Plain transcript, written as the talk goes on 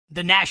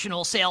The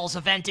national sales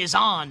event is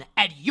on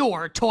at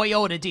your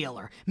Toyota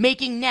dealer,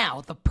 making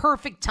now the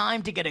perfect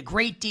time to get a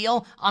great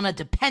deal on a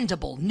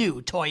dependable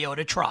new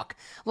Toyota truck.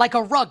 Like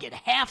a rugged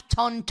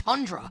half-ton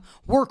Tundra,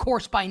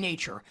 workhorse by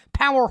nature,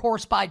 power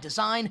horse by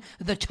design,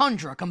 the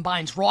Tundra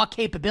combines raw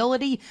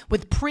capability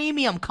with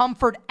premium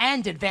comfort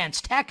and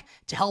advanced tech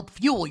to help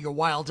fuel your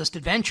wildest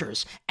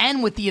adventures.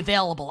 And with the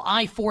available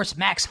iForce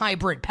Max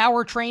Hybrid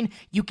powertrain,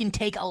 you can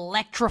take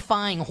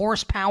electrifying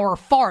horsepower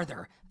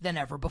farther than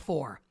ever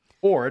before.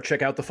 Or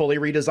check out the fully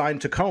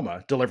redesigned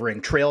Tacoma, delivering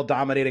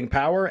trail-dominating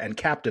power and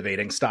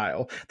captivating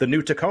style. The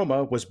new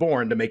Tacoma was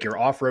born to make your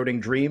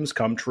off-roading dreams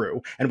come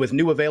true. And with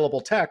new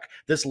available tech,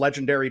 this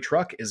legendary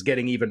truck is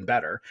getting even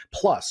better.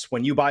 Plus,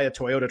 when you buy a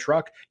Toyota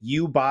truck,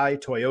 you buy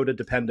Toyota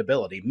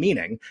dependability,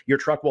 meaning your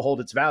truck will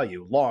hold its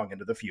value long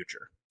into the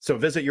future. So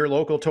visit your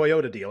local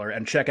Toyota dealer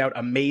and check out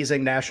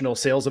amazing national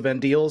sales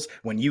event deals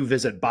when you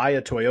visit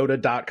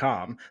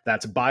buyatoyota.com.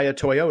 That's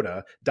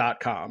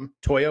buyatoyota.com.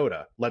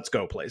 Toyota, let's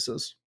go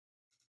places.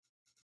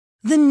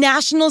 The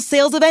national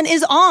sales event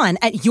is on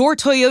at your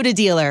Toyota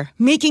dealer,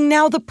 making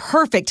now the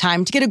perfect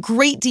time to get a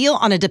great deal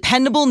on a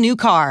dependable new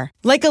car.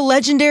 Like a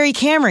legendary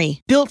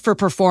Camry, built for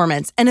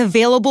performance and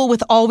available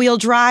with all-wheel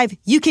drive,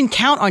 you can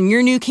count on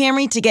your new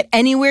Camry to get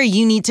anywhere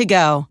you need to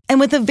go.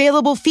 And with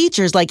available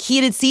features like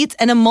heated seats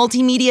and a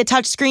multimedia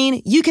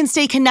touchscreen, you can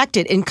stay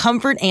connected in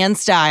comfort and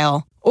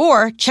style.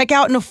 Or check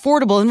out an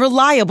affordable and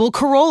reliable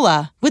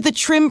Corolla with a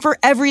trim for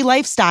every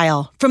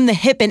lifestyle. From the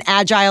hip and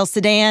agile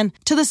sedan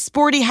to the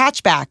sporty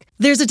hatchback,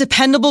 there's a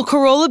dependable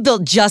Corolla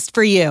built just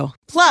for you.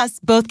 Plus,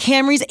 both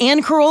Camrys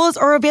and Corollas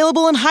are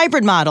available in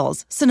hybrid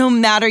models, so no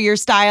matter your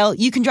style,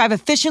 you can drive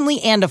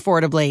efficiently and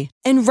affordably.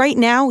 And right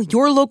now,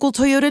 your local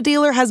Toyota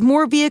dealer has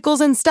more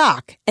vehicles in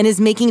stock and is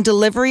making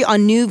delivery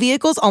on new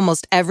vehicles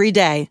almost every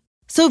day.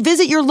 So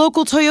visit your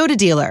local Toyota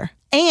dealer.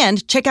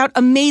 And check out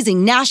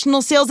amazing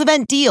national sales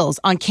event deals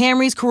on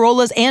Camrys,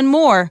 Corollas, and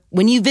more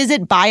when you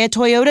visit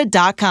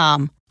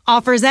buyatoyota.com.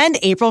 Offers end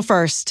April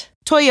 1st.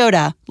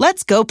 Toyota,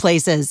 let's go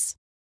places.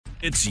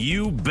 It's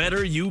You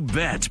Better You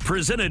Bet,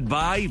 presented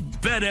by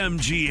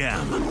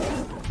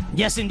BetMGM.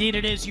 Yes, indeed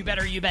it is. You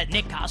Better You Bet.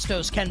 Nick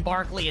Costos, Ken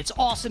Barkley. It's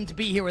awesome to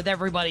be here with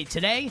everybody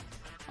today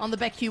on the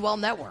BetQL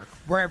Network,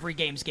 where every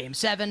game's Game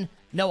 7.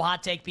 No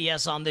hot take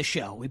BS on this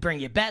show. We bring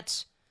you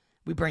bets.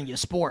 We bring you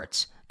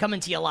sports. Coming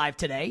to you live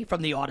today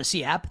from the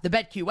Odyssey app, the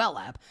BetQL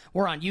app.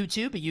 We're on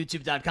YouTube at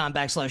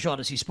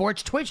youtube.com/Odyssey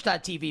Sports,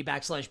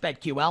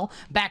 twitch.tv/BetQL.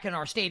 Back in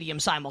our stadium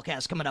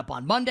simulcast coming up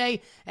on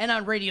Monday, and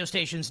on radio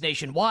stations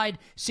nationwide,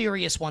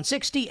 Sirius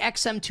 160,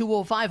 XM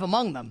 205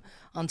 among them,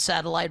 on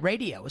satellite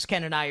radio. As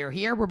Ken and I are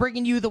here, we're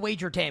bringing you the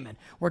Wagertainment.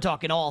 We're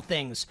talking all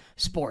things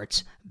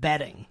sports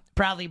betting.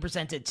 Proudly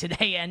presented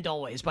today and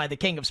always by the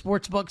king of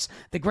sportsbooks,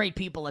 the great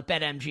people at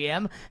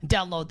BetMGM.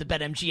 Download the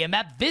BetMGM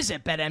app,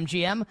 visit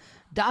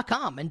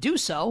BetMGM.com, and do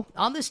so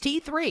on this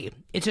T3.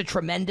 It's a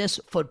tremendous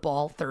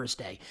football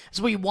Thursday. As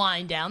we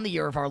wind down the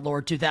year of our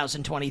Lord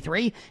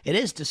 2023, it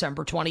is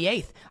December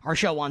 28th. Our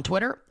show on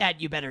Twitter, at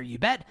You Better You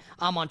Bet.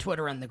 I'm on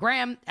Twitter and the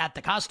Gram, at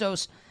the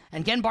Costos.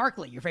 And Ken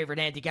Barkley, your favorite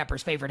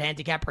handicapper's favorite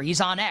handicapper. He's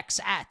on X,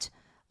 at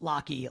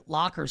Lockie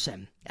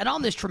Lockerson. And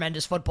on this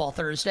tremendous football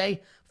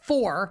Thursday,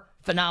 4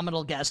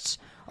 phenomenal guests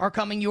are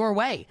coming your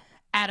way.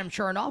 Adam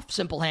Chernoff,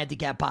 Simple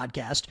Handicap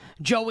Podcast.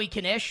 Joey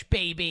Knish,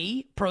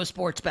 Baby, Pro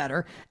Sports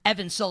Better.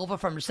 Evan Silva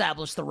from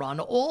Establish the Run.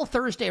 All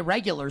Thursday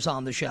regulars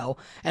on the show.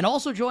 And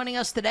also joining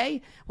us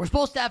today, we're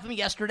supposed to have him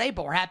yesterday,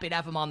 but we're happy to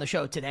have him on the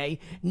show today.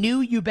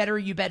 New You Better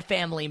You Bet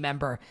family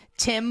member,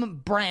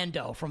 Tim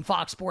Brando from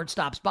Fox Sports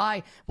stops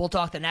by. We'll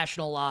talk the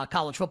National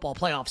College Football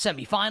Playoff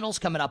semifinals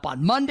coming up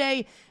on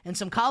Monday, and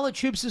some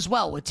college hoops as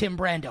well with Tim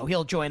Brando.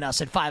 He'll join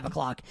us at 5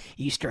 o'clock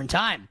Eastern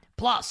Time.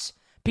 Plus,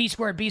 P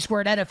Squared, B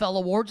Squared NFL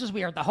Awards as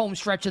we are at the home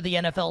stretch of the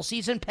NFL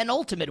season,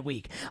 penultimate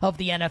week of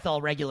the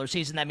NFL regular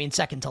season. That means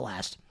second to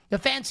last. A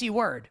fancy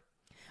word.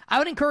 I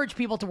would encourage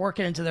people to work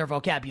it into their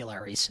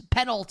vocabularies.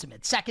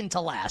 Penultimate, second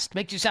to last.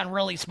 Makes you sound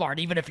really smart,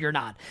 even if you're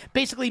not.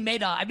 Basically,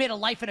 I made a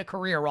life and a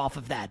career off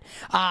of that.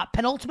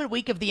 Penultimate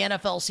week of the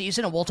NFL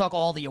season, and we'll talk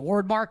all the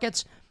award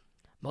markets.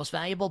 Most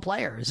valuable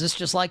player. Is this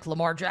just like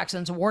Lamar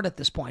Jackson's award at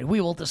this point?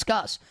 We will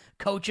discuss.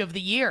 Coach of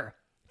the year.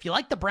 If you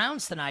like the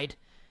Browns tonight,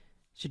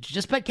 should you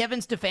just bet Kevin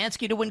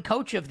Stefanski to win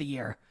Coach of the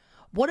Year?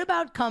 What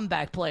about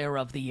Comeback Player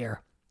of the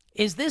Year?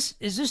 Is this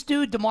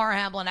dude, DeMar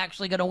Hamlin,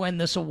 actually going to win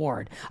this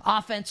award?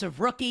 Offensive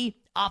Rookie,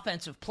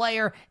 Offensive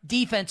Player,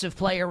 Defensive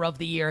Player of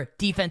the Year,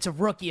 Defensive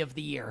Rookie of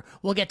the Year.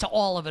 We'll get to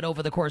all of it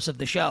over the course of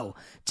the show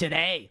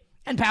today.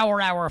 And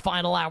Power Hour,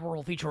 final hour,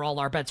 will feature all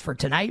our bets for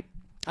tonight.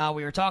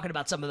 We were talking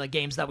about some of the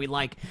games that we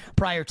like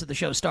prior to the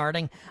show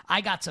starting.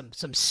 I got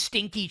some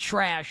stinky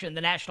trash in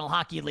the National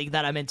Hockey League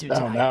that I'm into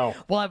tonight. Oh, no.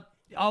 Well,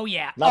 oh,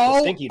 yeah. Not the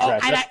stinky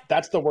trash.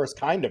 That's the worst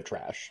kind of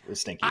trash,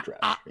 is stinky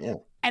trash. Yeah.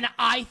 And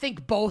I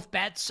think both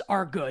bets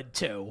are good,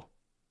 too.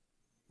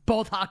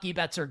 Both hockey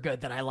bets are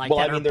good that I like. Well,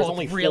 that I mean, are there's both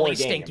only 4 really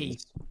games, stinky.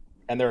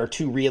 And there are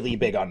 2 really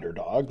big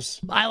underdogs.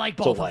 I like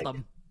both of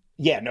them.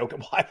 Yeah, no,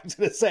 I was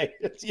going to say,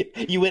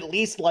 you at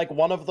least like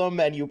one of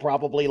them, and you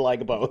probably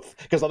like both,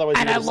 because otherwise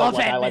you would have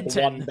said, I like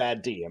one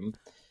bad team.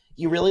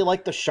 You really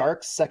like the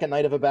Sharks' second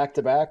night of a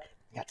back-to-back?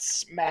 Got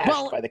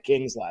smashed by the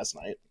Kings last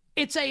night.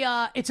 It's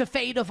a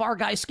fade of our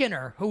guy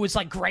Skinner, who was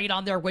like great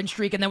on their win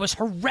streak, and then was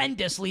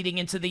horrendous leading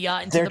into the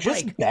they're the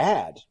just break.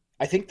 Bad.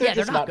 I think they're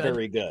just not good.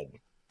 very good.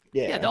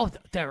 Yeah,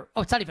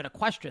 it's not even a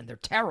question. They're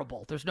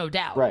terrible. There's no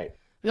doubt. Right.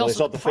 They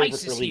still have the favorite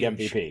for league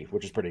huge. MVP,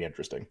 which is pretty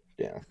interesting.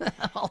 Yeah.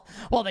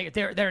 Well,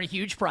 they're a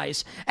huge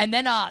price. And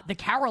then the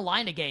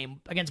Carolina game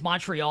against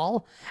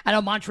Montreal. I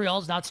know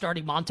Montreal's not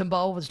starting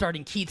Montembeault, but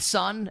starting Keith's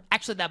son.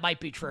 Actually, that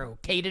might be true.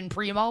 Caden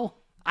Primo.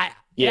 I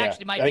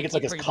think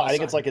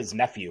it's like his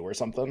nephew or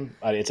something.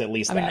 It's at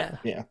least that.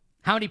 Yeah.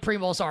 How many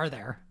Primos are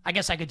there? I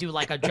guess I could do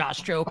like a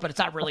Josh joke, but it's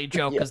not really a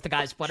joke because the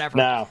guy's whatever.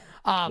 No.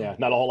 Not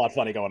a whole lot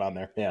funny going on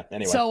there. Yeah.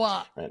 Anyway.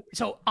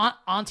 So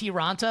Auntie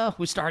Ranta,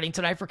 who's starting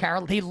tonight for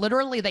Carol,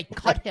 they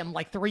cut him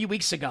like 3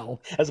 weeks ago.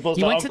 As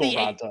opposed to Uncle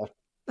Ranta.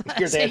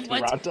 Here's Auntie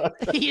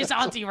Ranta. He is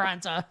Auntie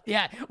Ranta.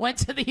 Yeah. Went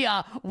to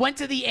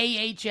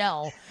the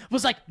AHL.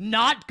 Was like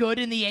not good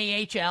in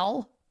the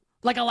AHL.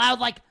 Like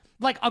allowed like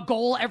a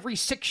goal every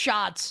 6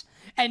 shots.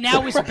 And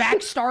now he's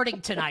back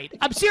starting tonight.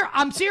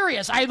 I'm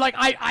serious.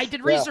 I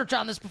did research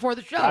on this before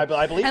the show.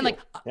 I believe and you.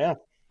 Yeah.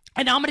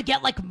 And now I'm gonna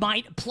get like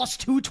my plus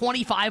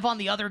 225 on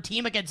the other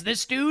team against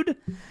this dude.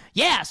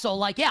 Yeah. So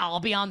I'll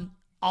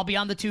be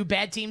on the 2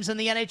 bad teams in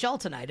the NHL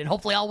tonight, and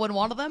hopefully I'll win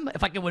one of them.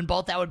 If I can win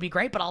both, that would be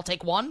great. But I'll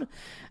take one,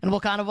 and we'll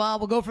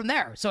go from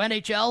there. So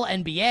NHL,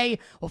 NBA,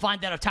 we'll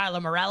find out if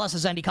Tyler Morales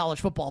has any college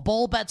football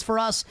bowl bets for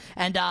us,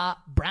 and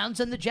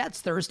Browns and the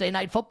Jets Thursday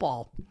night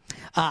football.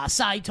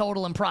 Side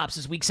total and props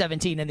is Week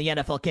 17 in the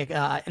NFL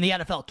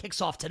NFL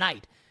kicks off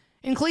tonight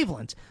in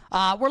Cleveland.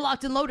 We're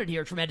locked and loaded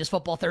here. Tremendous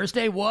Football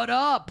Thursday. What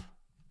up?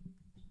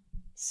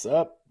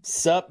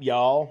 Sup,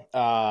 y'all.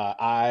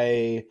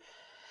 I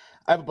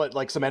have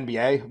some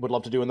NBA would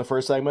love to do in the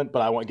first segment,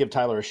 but I want to give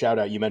Tyler a shout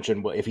out. You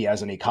mentioned if he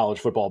has any college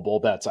football bowl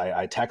bets.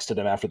 I texted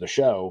him after the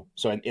show.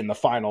 So in the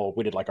final,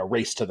 we did like a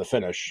race to the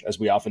finish, as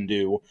we often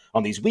do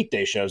on these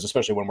weekday shows,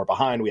 especially when we're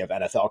behind. We have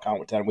NFL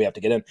content we have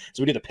to get in.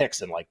 So we do the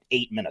picks in like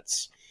 8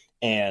 minutes.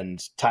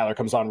 And Tyler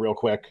comes on real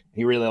quick.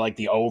 He really liked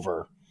the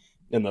over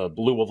in the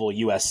Louisville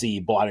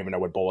USC bowl. I don't even know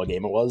what bowl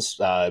game it was.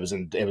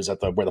 It was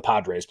at where the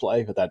Padres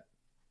play, at that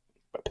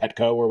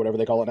Petco or whatever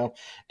they call it now.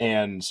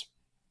 And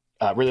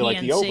really like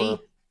the over,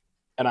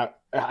 and I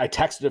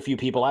texted a few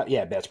people out.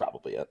 Yeah, that's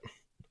probably it.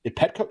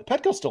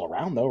 Petco's still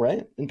around though,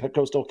 right? And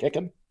Petco's still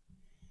kicking.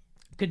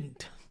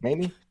 Couldn't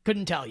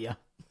tell you.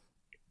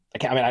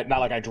 Not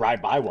like I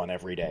drive by one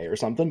every day or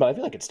something, but I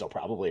feel like it's still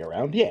probably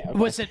around. Yeah. Okay.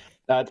 Was it?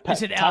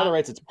 Tyler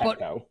writes it's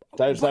Petco.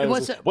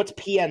 What's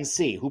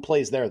PNC? Who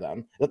plays there then?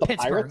 Is that the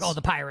Pittsburgh. Pirates? Oh,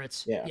 the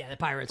Pirates. Yeah, the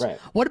Pirates. Right.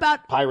 What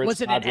about Pirates?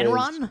 Was it Padres, at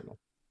Enron?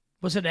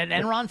 Was it at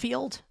Enron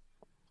Field?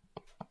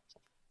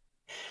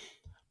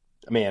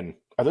 Man,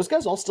 are those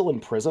guys all still in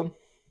prison?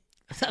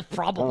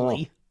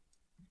 Probably.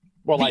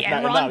 Well, like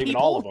not even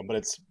all of them, but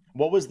it's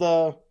what was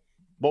the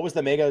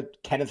mega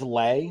Kenneth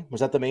Lay?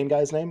 Was that the main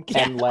guy's name?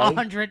 Ken Lay?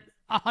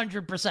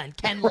 100%.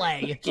 Ken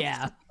Lay.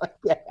 Yeah.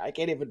 Yeah, I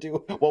can't even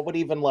do what would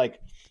even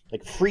like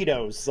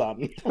Frito's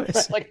son.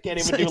 Like I can't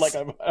even do like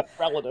a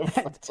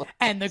relative.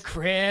 And the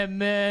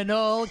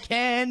criminal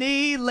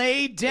Kenny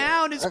laid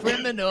down his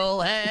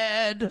criminal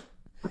head.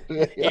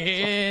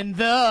 In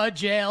the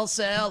jail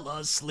cell,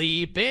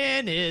 asleep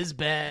in his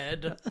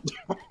bed.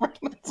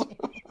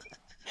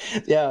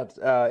 Yeah.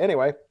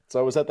 Anyway, so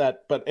I was at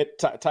that, but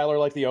Tyler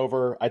liked the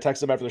over. I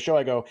texted him after the show.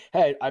 I go,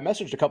 hey, I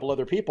messaged a couple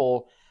other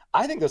people.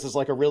 I think this is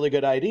like a really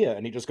good idea.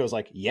 And he just goes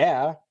like,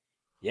 yeah,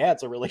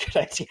 it's a really good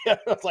idea.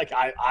 It's like,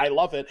 I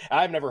love it.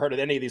 I've never heard of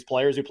any of these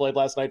players who played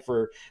last night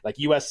for like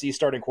USC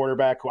starting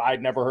quarterback who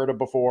I'd never heard of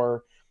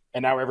before.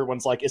 And now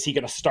everyone's like, is he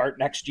going to start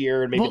next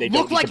year? And maybe they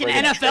don't look like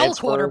an NFL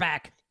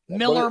quarterback.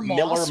 Miller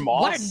Moss.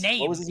 What a name.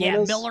 What was his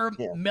name?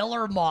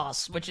 Miller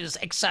Moss, which is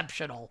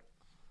exceptional.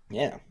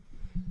 Yeah.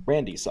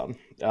 Randy's son.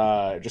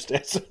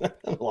 It's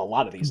a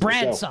lot of these.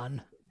 Brad's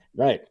son.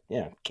 Right.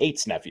 Yeah.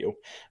 Kate's nephew.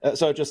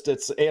 So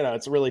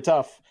it's really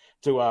tough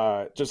to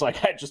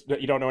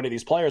you don't know any of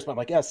these players, but I'm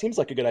like, yeah, it seems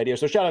like a good idea.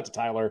 So shout out to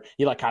Tyler.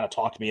 He like kind of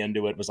talked me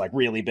into it, was like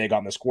really big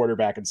on this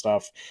quarterback and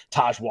stuff.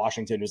 Taj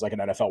Washington, who's like an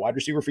NFL wide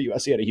receiver for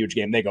USC, had a huge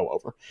game. They go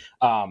over.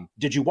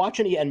 Did you watch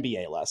any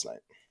NBA last night?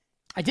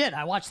 I did.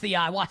 I watched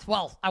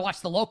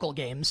the local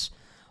games.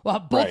 Well,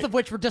 both of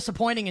which were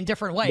disappointing in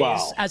different ways.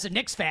 Wow. As a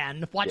Knicks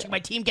fan, watching my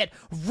team get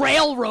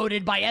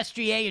railroaded by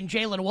SGA and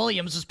Jalen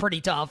Williams was pretty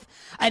tough.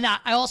 And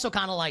I also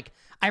kind of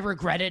I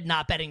regretted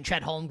not betting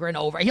Chet Holmgren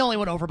over. He only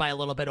went over by a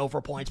little bit over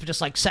points, but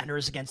just like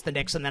centers against the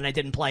Knicks, and then I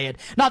didn't play it.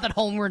 Not that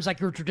Holmgren's like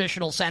your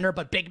traditional center,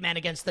 but big men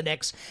against the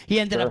Knicks. He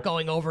ended up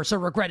going over, so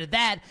regretted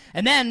that.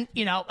 And then,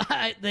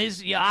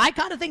 I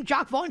kind of think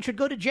Jock Vaughn should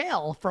go to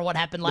jail for what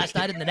happened last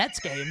night in the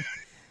Nets game.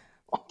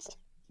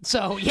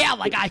 So yeah,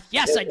 like I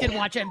did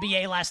watch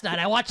NBA last night.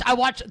 I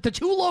watched the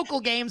 2 local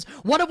games,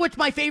 one of which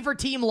my favorite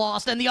team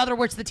lost, and the other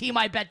which the team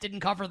I bet didn't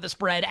cover the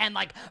spread, and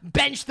like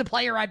benched the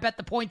player I bet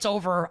the points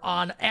over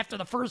on after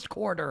the first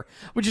quarter,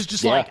 which is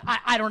just like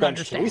I don't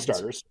understand.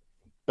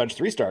 Bench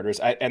 3 starters.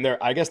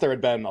 I guess there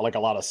had been like a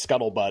lot of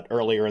scuttlebutt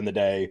earlier in the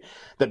day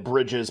that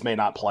Bridges may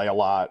not play a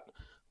lot.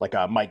 Like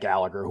Mike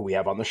Gallagher, who we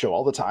have on the show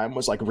all the time,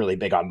 was like really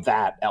big on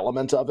that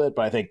element of it.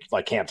 But I think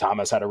like Cam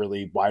Thomas had a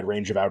really wide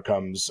range of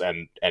outcomes,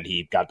 and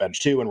he got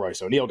benched too, and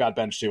Royce O'Neal got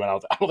benched too. And I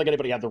don't think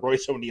anybody had the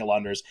Royce O'Neal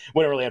unders.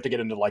 We don't really have to get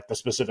into like the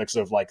specifics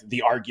of like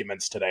the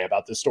arguments today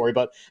about this story,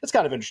 but it's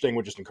kind of interesting.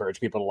 We just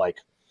encourage people to like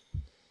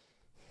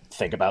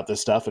think about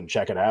this stuff and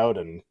check it out,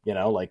 and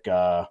like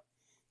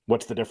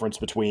what's the difference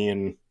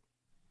between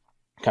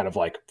kind of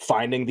like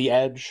finding the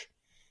edge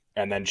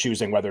and then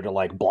choosing whether to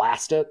like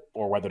blast it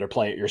or whether to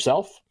play it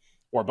yourself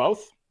or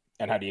both.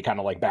 And how do you kind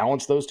of like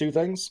balance those two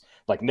things?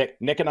 Like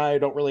Nick and I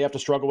don't really have to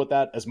struggle with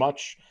that as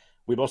much.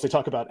 We mostly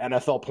talk about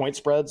NFL point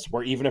spreads,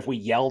 where even if we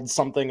yelled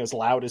something as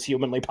loud as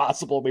humanly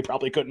possible, we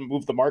probably couldn't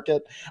move the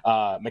market.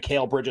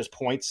 Mikal Bridges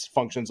points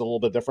functions a little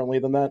bit differently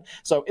than that.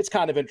 So it's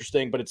kind of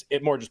interesting, but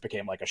it more just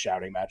became like a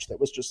shouting match that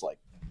was just like,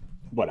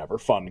 whatever,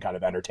 fun, kind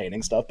of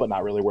entertaining stuff, but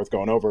not really worth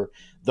going over.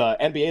 The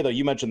NBA, though,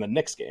 you mentioned the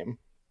Knicks game.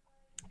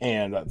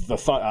 And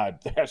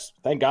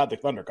thank God the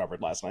Thunder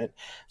covered last night.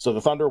 So the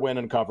Thunder win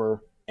and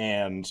cover.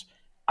 And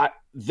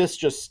this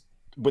just,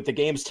 with the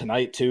games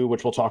tonight too,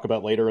 which we'll talk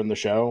about later in the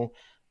show,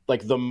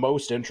 like the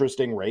most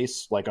interesting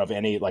race, like of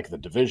any, like the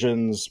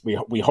divisions,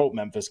 we hope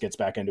Memphis gets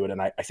back into it.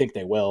 And I think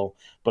they will,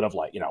 but of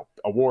like,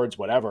 awards,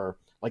 whatever,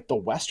 like the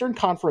Western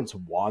Conference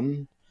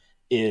 1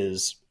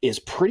 is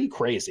pretty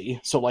crazy.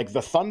 So like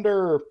the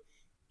Thunder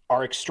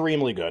are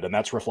extremely good, and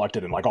that's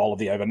reflected in like all of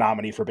the, I have a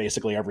nominee for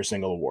basically every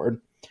single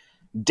award.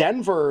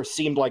 Denver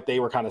seemed like they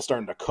were kind of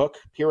starting to cook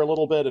here a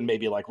little bit and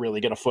maybe like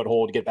really get a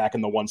foothold, get back in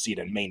the 1 seed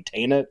and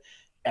maintain it.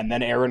 And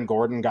then Aaron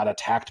Gordon got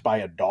attacked by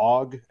a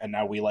dog, and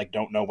now we like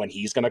don't know when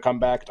he's going to come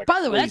back. Like,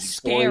 by the way, that's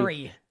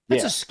scary.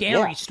 That's a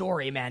scary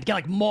story, man. Get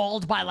like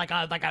mauled by like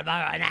an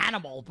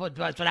animal. But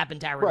that's what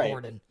happened to Aaron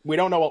Gordon. We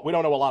don't know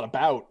a lot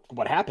about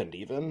what happened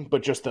even,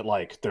 but just that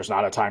like there's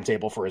not a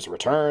timetable for his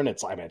return.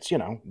 It's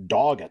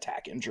dog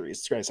attack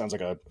injuries. It sounds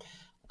like a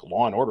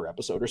Law and Order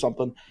episode or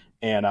something.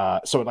 And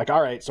so like,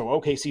 all right, so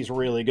OKC's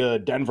really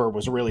good. Denver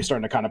was really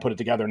starting to kind of put it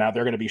together. Now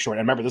they're going to be short.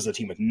 And remember, this is a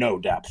team with no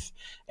depth,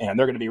 and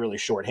they're going to be really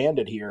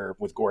shorthanded here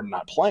with Gordon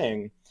not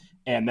playing.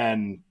 And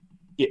then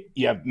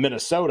you have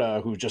Minnesota,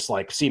 who just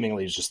like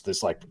seemingly is just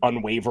this like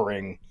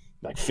unwavering,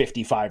 like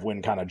 55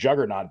 win kind of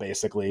juggernaut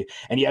basically.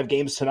 And you have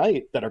games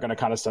tonight that are going to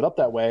kind of set up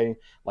that way.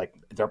 Like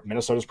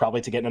Minnesota's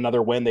probably to get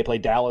another win. They play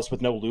Dallas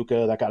with no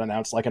Luka. That got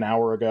announced like an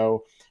hour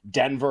ago.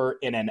 Denver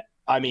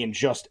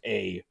just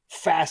a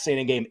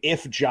fascinating game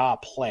if Ja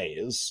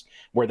plays,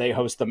 where they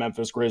host the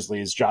Memphis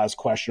Grizzlies. Ja's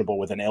questionable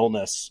with an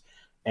illness,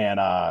 and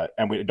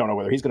we don't know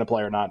whether he's going to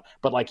play or not.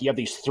 But like you have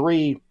these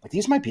 3, like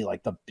these might be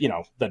like the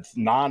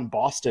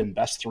non-Boston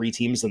best 3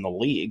 teams in the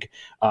league.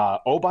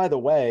 Oh, by the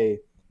way,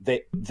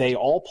 they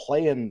all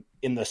play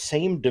in the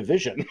same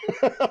division.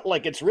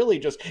 Like it's really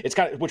just, it's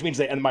kind of, which means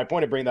and my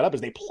point of bringing that up is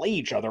they play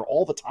each other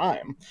all the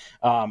time.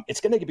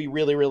 It's going to be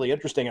really, really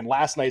interesting. And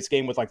last night's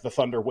game with like the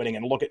Thunder winning,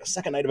 and look at the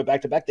second night of a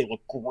back-to-back, they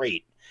look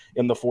great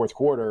in the fourth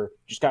quarter,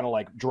 just kind of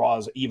like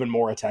draws even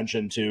more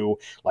attention to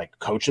like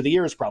coach of the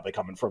year is probably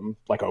coming from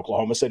like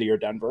Oklahoma City or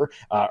Denver,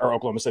 or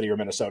Oklahoma City or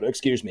Minnesota,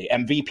 excuse me.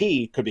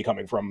 MVP could be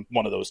coming from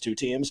one of those 2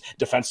 teams.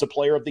 Defensive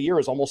player of the year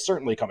is almost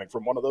certainly coming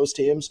from one of those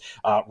teams.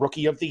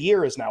 Rookie of the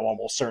year is now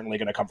almost certainly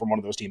going to come from one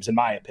of those teams, in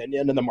my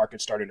opinion, and the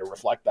market's starting to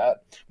reflect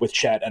that with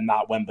Chet and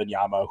not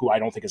Wembanyama, who I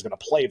don't think is going to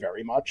play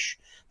very much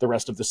the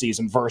rest of the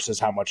season versus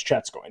how much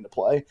Chet's going to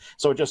play.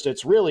 So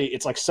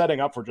it's like setting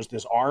up for just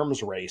this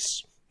arms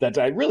race that's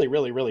really,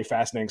 really, really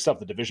fascinating stuff.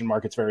 The division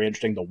market's very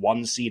interesting. The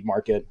 1 seed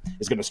market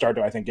is going to start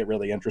to, I think, get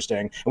really interesting.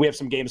 And we have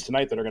some games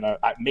tonight that are going to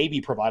maybe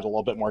provide a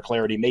little bit more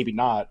clarity, maybe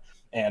not.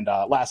 And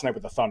last night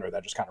with the Thunder,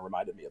 that just kind of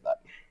reminded me of that.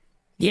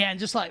 Yeah, and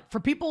just like for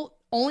people,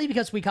 only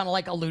because we kind of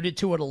like alluded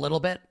to it a little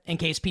bit in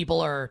case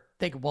people are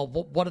thinking, well,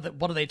 what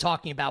are they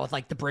talking about with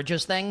like the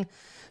Bridges thing?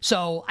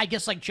 So I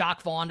guess like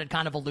Jock Vaughn had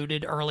kind of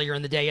alluded earlier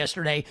in the day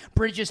yesterday.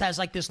 Bridges has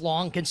like this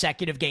long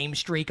consecutive game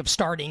streak of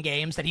starting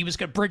games that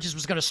Bridges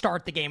was going to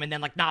start the game and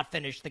then like not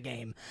finish the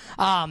game.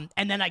 And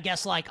then I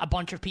guess like a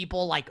bunch of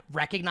people like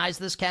recognized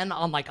this, Ken,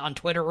 on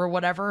Twitter or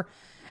whatever.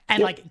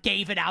 And like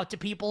gave it out to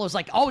people. It was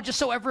like, oh, just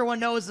so everyone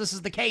knows this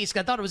is the case.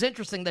 I thought it was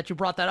interesting that you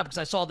brought that up because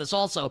I saw this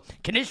also.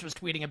 Kanish was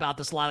tweeting about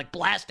this a lot, like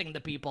blasting the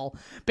people.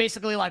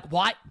 Basically like,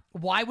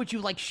 why would you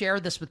like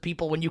share this with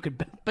people when you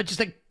could, but just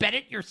like bet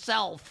it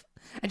yourself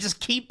and just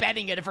keep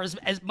betting it for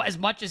as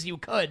much as you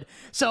could.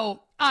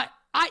 So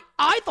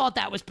I thought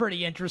that was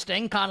pretty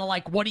interesting. Kind of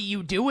like, what do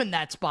you do in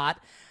that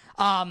spot?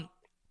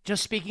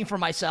 Just speaking for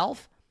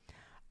myself,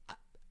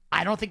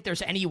 I don't think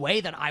there's any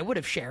way that I would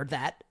have shared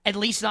that, at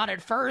least not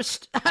at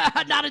first.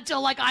 Not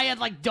until like I had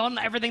like done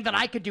everything that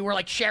I could do, or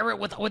like share it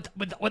with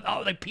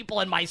like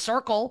people in my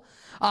circle.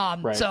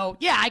 Right. So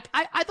yeah,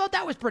 I thought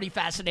that was pretty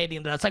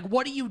fascinating. It's like,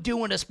 what do you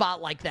do in a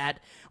spot like that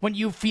when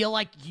you feel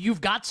like you've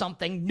got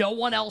something, no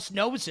one else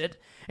knows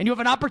it, and you have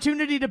an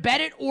opportunity to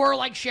bet it or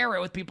like share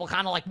it with people?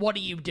 Kind of like, what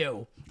do you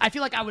do? I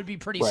feel like I would be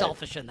pretty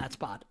selfish in that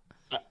spot.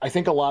 I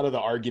think a lot of the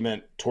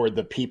argument toward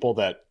the people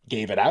that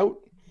gave it out,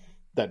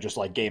 that just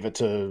like gave it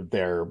to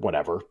their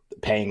whatever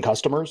paying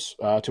customers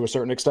to a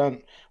certain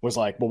extent, was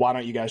like, well, why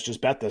don't you guys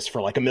just bet this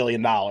for like $1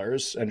 million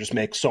and just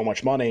make so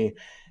much money?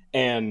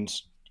 And,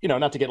 you know,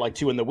 not to get like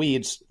too in the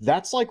weeds,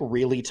 that's like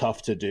really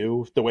tough to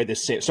do the way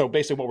this. So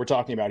basically what we're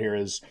talking about here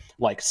is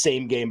like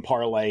same game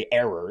parlay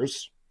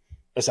errors,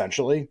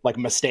 essentially, like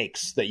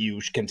mistakes that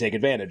you can take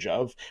advantage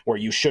of, where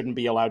you shouldn't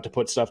be allowed to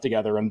put stuff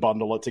together and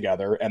bundle it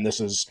together. And this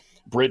is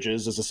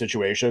Bridges is a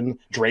situation.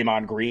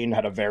 Draymond Green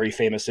had a very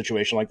famous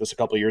situation like this a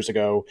couple of years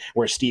ago,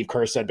 where Steve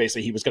Kerr said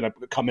basically he was going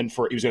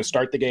to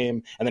start the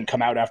game and then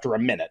come out after a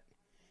minute,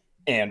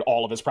 and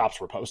all of his props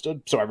were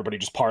posted. So everybody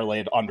just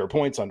parlayed under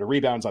points, under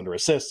rebounds, under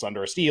assists,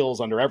 under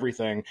steals, under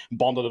everything,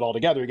 bundled it all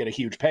together, get a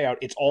huge payout.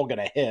 It's all going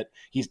to hit.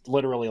 He's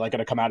literally like going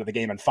to come out of the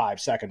game in 5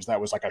 seconds. That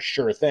was like a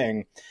sure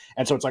thing.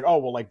 And so it's like, oh,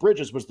 well, like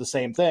Bridges was the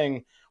same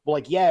thing. Well,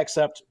 like, yeah,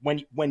 except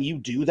when you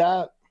do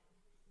that,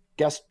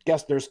 guess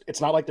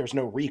it's not like there's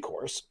no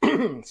recourse.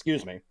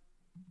 Excuse me.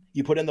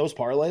 You put in those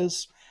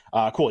parlays,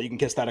 cool, you can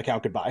kiss that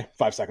account goodbye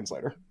 5 seconds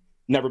later.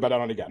 Never bet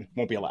on it again.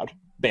 Won't be allowed.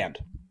 Banned.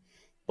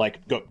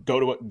 Like go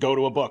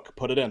to a book,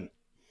 put it in.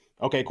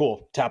 Okay,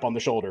 cool. Tap on the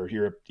shoulder.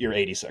 You're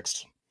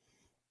 86th.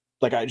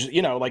 Like I just,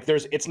 you know, like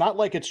it's not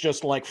like it's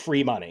just like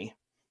free money.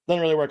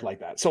 Doesn't really work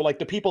like that. So like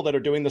the people that are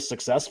doing this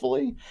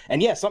successfully,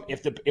 and yeah,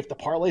 if the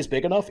parlay is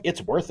big enough,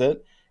 it's worth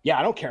it. Yeah,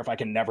 I don't care if I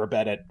can never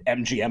bet at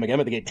MGM again,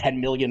 but they get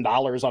 $10 million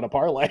on a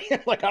parlay.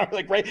 Like I'm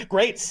like,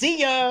 great, see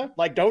ya.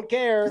 Like, don't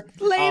care.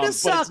 Later,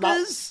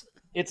 suckers.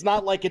 It's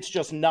not like it's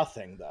just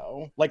nothing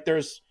though. Like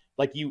there's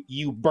like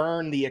you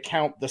burn the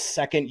account the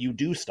second you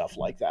do stuff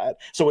like that.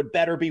 So it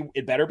better be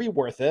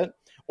worth it.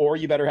 Or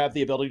you better have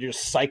the ability to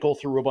just cycle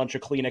through a bunch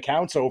of clean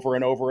accounts over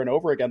and over and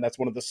over again. That's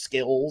one of the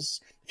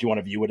skills, if you want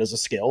to view it as a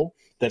skill,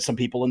 that some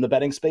people in the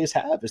betting space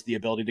have, is the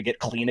ability to get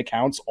clean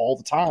accounts all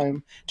the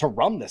time to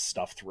run this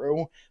stuff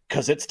through,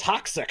 because it's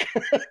toxic,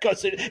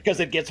 because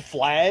it gets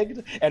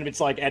flagged and it's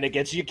like, and it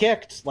gets you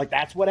kicked. Like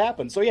that's what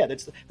happens. So yeah,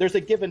 there's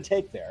a give and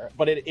take there,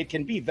 but it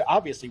can be,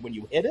 obviously when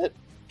you hit it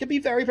can be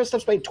very, for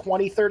stuff playing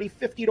 20, 30,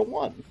 50 to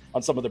 1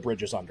 on some of the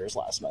Bridges unders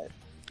last night.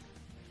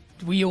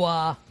 Do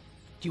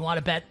you want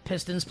to bet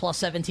Pistons plus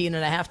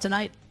 17.5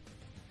 tonight?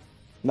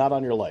 Not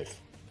on your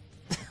life.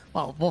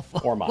 Well,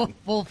 or mine.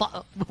 We'll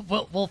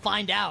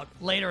find out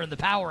later in the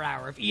power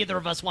hour if either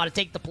of us want to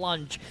take the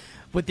plunge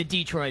with the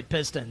Detroit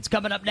Pistons.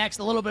 Coming up next,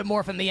 a little bit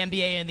more from the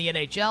NBA and the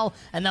NHL,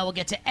 and then we'll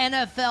get to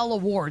NFL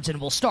awards, and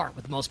we'll start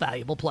with Most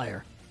Valuable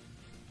Player.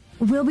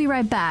 We'll be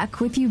right back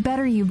with You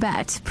Better You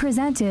Bet,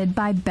 presented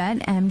by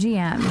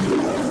BetMGM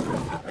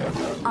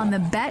on the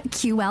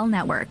BetQL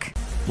network.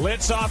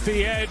 Blitz off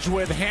the edge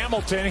with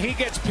Hamilton. He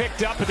gets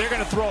picked up, but they're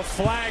going to throw a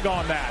flag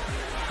on that.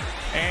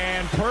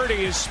 And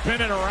Purdy is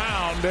spinning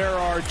around. There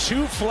are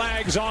 2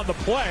 flags on the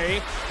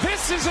play.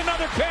 This is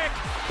another pick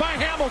by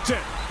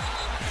Hamilton.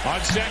 On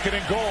 2nd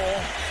and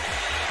goal,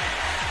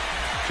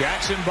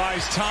 Jackson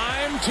buys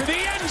time to the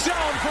end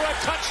zone for a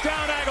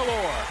touchdown,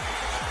 Aguilar.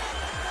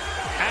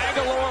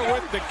 Aguilar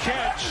with the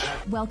catch.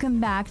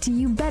 Welcome back to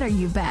You Better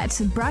You Bet,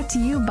 brought to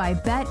you by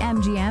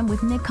BetMGM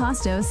with Nick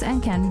Kostos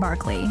and Ken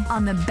Barkley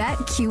on the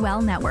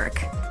BetQL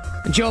network.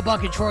 Joe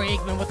Buck and Troy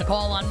Aikman with the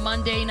call on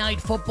Monday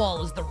Night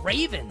Football as the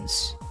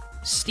Ravens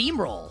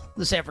steamroll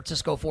the San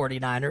Francisco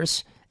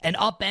 49ers and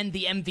upend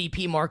the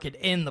MVP market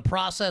in the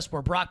process,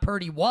 where Brock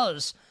Purdy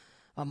was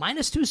a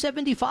minus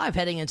 275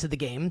 heading into the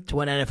game to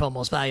win NFL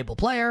Most Valuable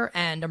Player,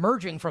 and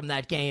emerging from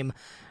that game,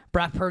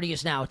 Brock Purdy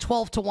is now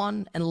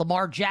 12-1, and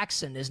Lamar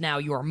Jackson is now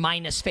your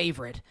minus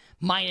favorite,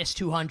 minus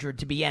 200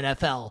 to be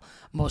NFL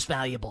Most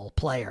Valuable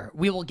Player.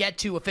 We will get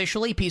to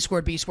officially P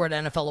Squared B Squared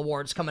NFL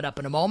Awards coming up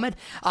in a moment.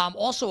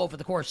 Also, over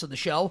the course of the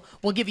show,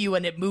 we'll give you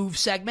a It Move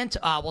segment.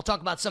 We'll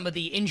talk about some of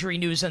the injury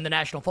news in the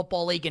National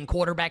Football League and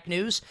quarterback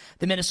news.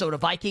 The Minnesota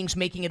Vikings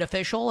making it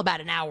official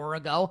about an hour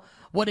ago.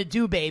 What it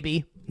do,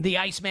 baby? The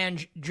Iceman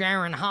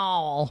Jaron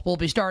Hall will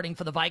be starting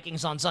for the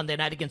Vikings on Sunday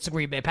night against the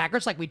Green Bay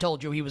Packers, like we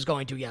told you he was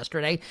going to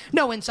yesterday.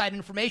 No inside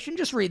information,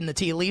 just reading the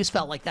tea leaves.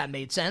 Felt like that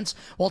made sense.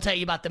 We'll tell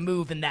you about the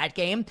move in that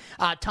game.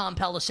 Tom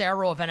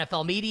Pelissero of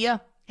NFL Media.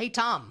 Hey,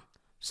 Tom.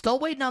 Still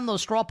waiting on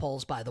those straw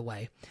polls, by the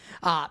way.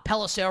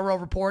 Pelissero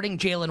reporting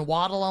Jalen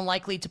Waddle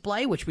unlikely to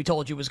play, which we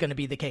told you was going to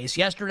be the case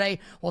yesterday.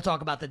 We'll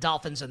talk about the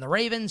Dolphins and the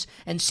Ravens.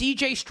 And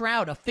C.J.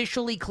 Stroud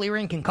officially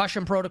clearing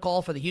concussion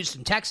protocol for the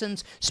Houston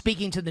Texans,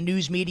 speaking to the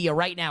news media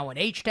right now in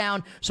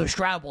H-Town. So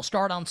Stroud will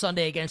start on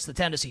Sunday against the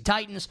Tennessee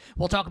Titans.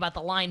 We'll talk about the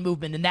line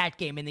movement in that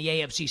game in the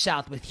AFC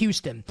South with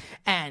Houston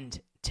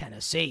and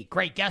Tennessee.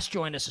 Great guests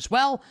join us as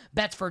well.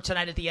 Bets for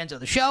tonight at the end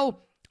of the show.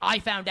 I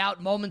found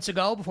out moments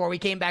ago before we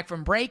came back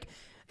from break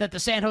that the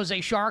San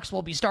Jose Sharks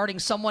will be starting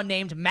someone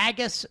named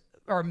Magnus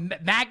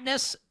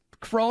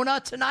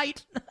Krona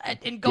tonight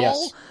in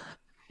goal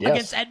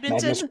against Edmonton?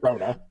 Magnus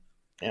Krona.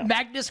 Yeah.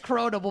 Magnus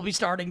Krona will be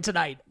starting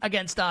tonight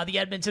against the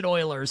Edmonton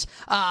Oilers.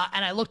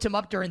 And I looked him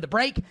up during the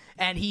break,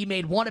 and he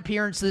made one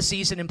appearance this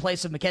season in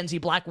place of Mackenzie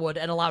Blackwood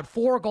and allowed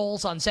 4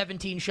 goals on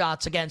 17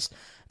 shots against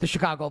the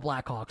Chicago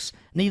Blackhawks.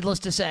 Needless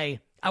to say,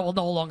 I will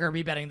no longer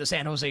be betting the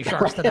San Jose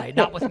Sharks tonight.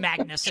 Not with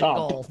Magnus in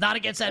goal. Not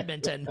against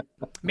Edmonton.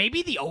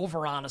 Maybe the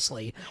over,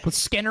 honestly. With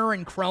Skinner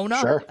and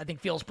Krona, I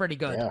think feels pretty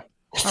good. Yeah.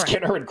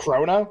 Skinner and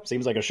Krona?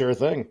 Seems like a sure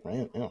thing.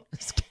 Right? Yeah.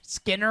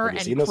 Skinner and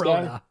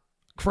Krona.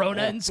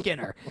 Krona and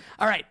Skinner.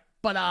 All right,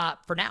 but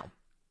for now,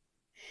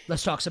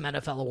 let's talk some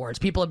NFL awards.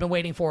 People have been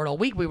waiting for it all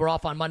week. We were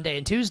off on Monday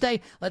and Tuesday.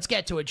 Let's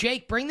get to it.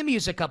 Jake, bring the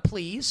music up,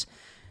 please.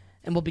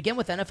 And we'll begin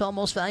with NFL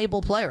Most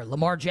Valuable Player.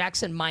 Lamar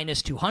Jackson,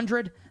 minus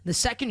 200. The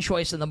second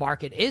choice in the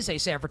market is a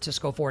San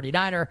Francisco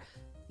 49er,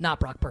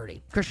 not Brock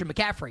Purdy. Christian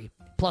McCaffrey,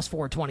 plus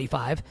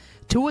 425.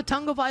 Tua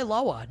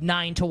Tagovailoa,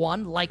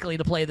 9-1, likely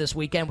to play this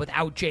weekend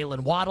without Jalen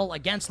Waddle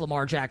against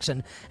Lamar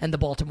Jackson and the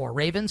Baltimore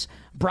Ravens.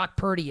 Brock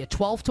Purdy at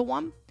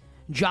 12-1.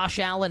 Josh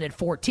Allen at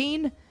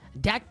 14,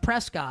 Dak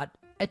Prescott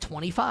at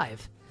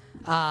 25.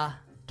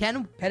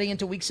 Ken, heading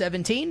into Week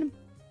 17,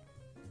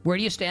 where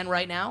do you stand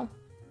right now?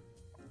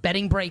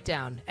 Betting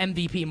breakdown,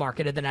 MVP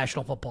market of the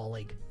National Football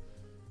League.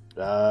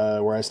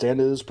 Where I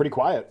stand is pretty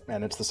quiet,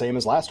 and it's the same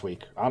as last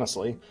week,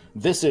 honestly.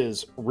 This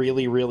is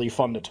really, really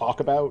fun to talk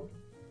about,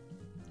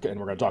 and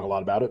we're going to talk a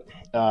lot about it.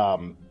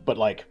 But,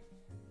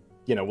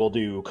 we'll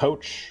do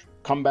coach,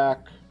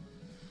 comeback,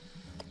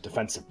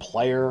 defensive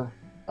player,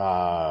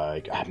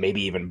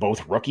 maybe even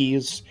both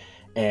rookies,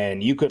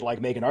 and you could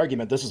make an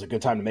argument this is a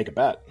good time to make a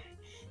bet.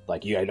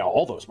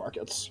 All those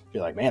markets. Be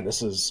like, man,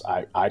 this is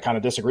I kind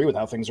of disagree with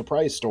how things are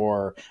priced,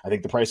 or I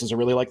think the prices are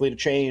really likely to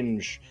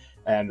change,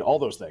 and all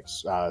those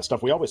things,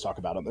 stuff we always talk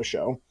about on this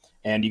show.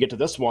 And you get to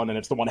this one, and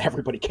it's the one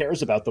everybody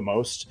cares about the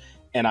most.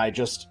 And I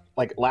just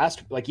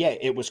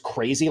it was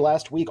crazy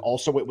last week.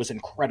 Also, it was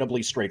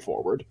incredibly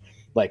straightforward.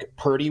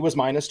 Purdy was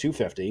minus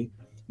 250.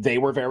 They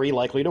were very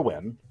likely to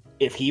win.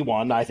 If he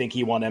won, I think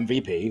he won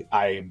MVP.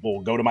 I will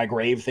go to my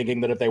grave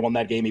thinking that if they won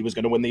that game, he was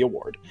going to win the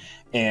award.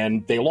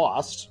 And they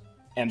lost,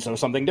 and so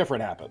something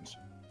different happened.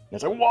 And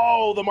it's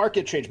whoa, the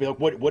market changed. Be like,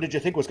 what did you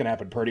think was going to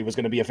happen? Purdy was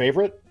going to be a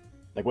favorite?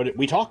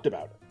 We talked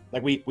about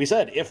it. We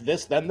said, if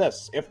this, then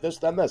this. If this,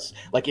 then this.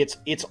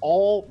 It's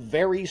all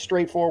very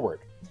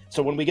straightforward.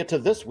 So when we get to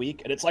this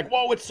week, and it's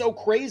whoa, it's so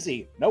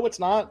crazy. No, it's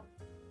not.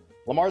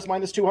 Lamar's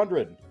minus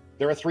 200.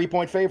 They're a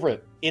 3-point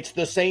favorite. It's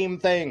the same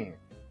thing.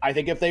 I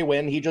think if they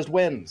win, he just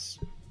wins.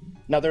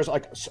 Now, there's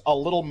a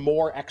little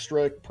more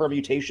extra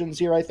permutations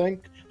here, I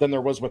think, than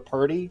there was with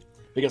Purdy.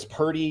 Because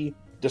Purdy,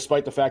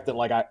 despite the fact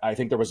that, I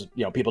think there was,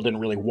 people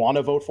didn't really want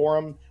to vote for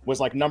him, was,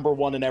 number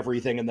 1 in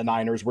everything, and the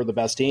Niners were the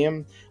best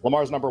team.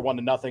 Lamar's number 1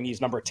 in nothing. He's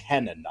number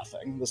 10 in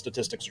nothing. The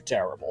statistics are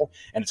terrible.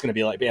 And it's going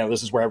to be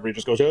this is where everybody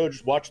just goes, oh,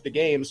 just watch the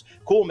games.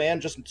 Cool, man.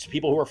 Just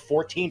people who are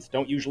 14th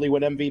don't usually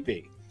win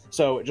MVP.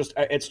 So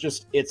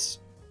it's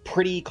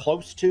pretty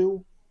close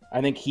to. I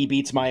think he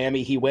beats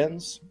Miami, he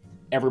wins.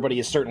 Everybody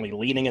is certainly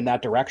leaning in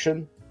that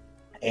direction.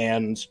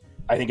 And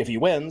I think if he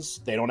wins,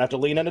 they don't have to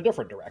lean in a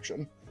different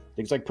direction.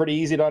 It's pretty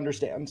easy to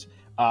understand.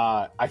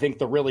 I think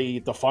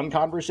the fun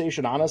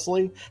conversation,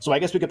 honestly. So I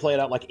guess we could play it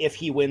out if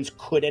he wins,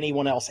 could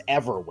anyone else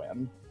ever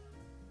win?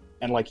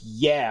 And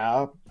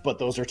yeah, but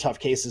those are tough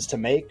cases to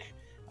make.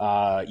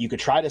 You could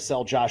try to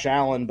sell Josh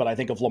Allen, but I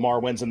think if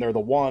Lamar wins and they're the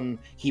 1,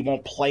 he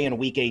won't play in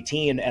Week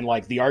 18, and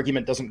the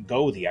argument doesn't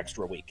go the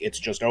extra week. It's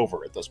just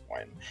over at this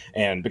point.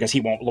 And because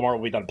Lamar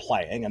will be done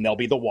playing, and they'll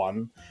be the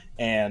 1.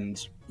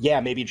 And yeah,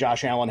 maybe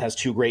Josh Allen has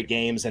 2 great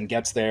games and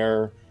gets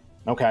there.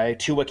 Okay,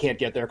 Tua can't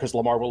get there because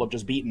Lamar will have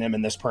just beaten him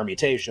in this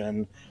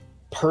permutation.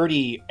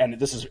 Purdy, and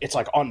it's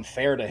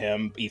unfair to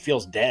him. He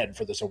feels dead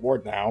for this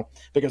award now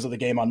because of the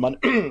game on Monday.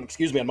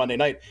 On Monday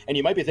night. And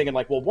you might be thinking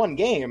one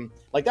game,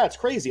 that's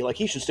crazy.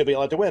 He should still be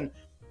allowed to win.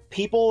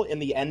 People in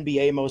the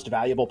NBA Most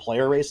Valuable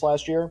Player race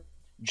last year,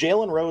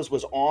 Jalen Rose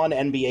was on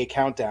NBA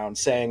Countdown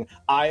saying,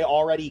 "I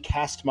already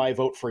cast my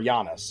vote for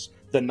Giannis."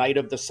 The night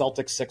of the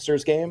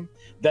Celtics-Sixers game.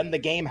 Then the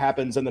game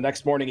happens, and the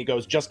next morning he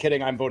goes, "Just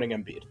kidding, I'm voting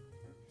Embiid."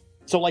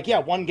 So,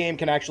 one game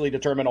can actually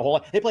determine a whole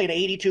lot. They played an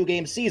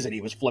 82-game season.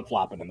 He was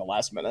flip-flopping in the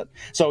last minute.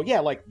 So,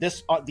 yeah,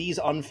 these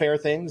unfair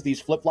things, these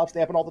flip-flops,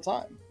 they happen all the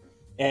time.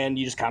 And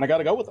you just kind of got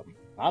to go with them,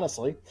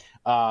 honestly.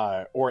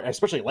 Or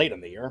especially late in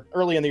the year.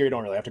 Early in the year, you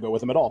don't really have to go with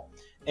them at all.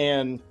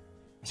 And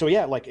so,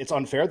 yeah, it's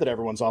unfair that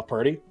everyone's off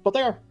Purdy, but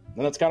they are.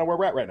 And that's kind of where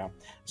we're at right now.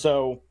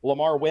 So,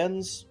 Lamar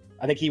wins.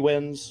 I think he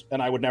wins,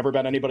 and I would never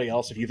bet anybody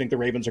else. If you think the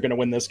Ravens are going to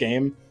win this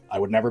game, I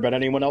would never bet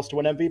anyone else to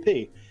win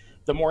MVP.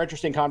 The more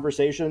interesting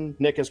conversation,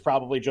 Nick, is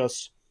probably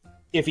just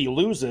if he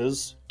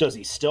loses, does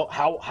he still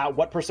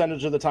what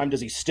percentage of the time does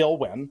he still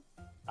win?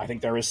 I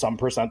think there is some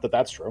percent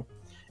that's true.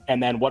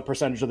 And then what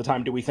percentage of the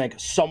time do we think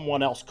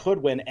someone else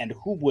could win, and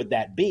who would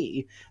that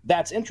be?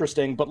 That's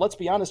interesting, but let's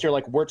be honest here,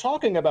 we're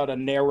talking about a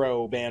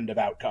narrow band of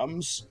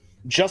outcomes.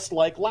 just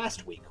like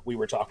last week we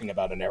were talking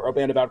about a narrow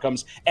band of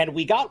outcomes, and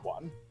we got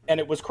one, and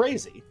it was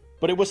crazy,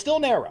 but it was still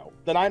narrow.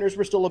 The Niners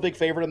were still a big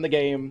favorite in the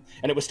game,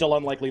 and it was still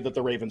unlikely that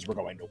the Ravens were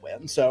going to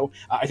win. So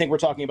I think we're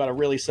talking about a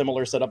really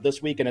similar setup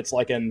this week, and it's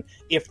like an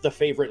if the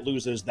favorite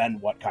loses, then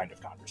what kind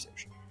of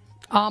conversation.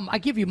 I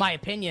give you my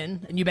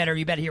opinion, and you better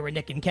hear with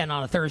Nick and Ken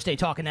on a Thursday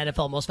talking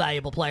NFL Most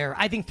Valuable Player.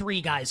 I think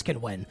 3 guys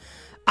can win.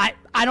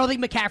 I don't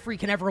think McCaffrey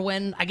can ever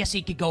win. I guess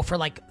he could go for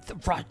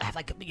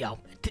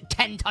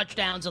 10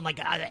 touchdowns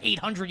and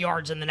 800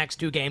 yards in the next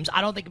 2 games.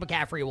 I don't think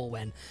McCaffrey will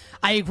win.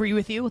 I agree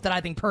with you that I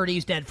think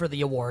Purdy's dead for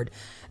the award.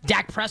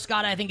 Dak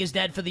Prescott, I think, is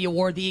dead for the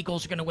award. The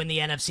Eagles are going to win the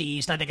NFC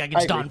East. I think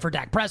it's done for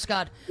Dak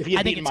Prescott. If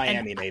you beat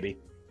Miami, maybe.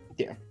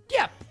 Yeah.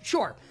 Yeah,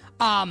 sure.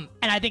 And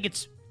I think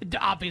it's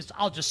obvious.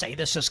 I'll just say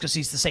this just because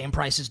he's the same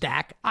price as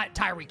Dak.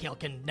 Tyreek Hill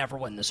can never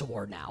win this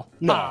award now.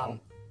 No.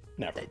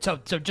 Never. So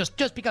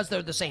just because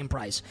they're the same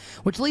price,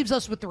 which leaves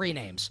us with 3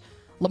 names.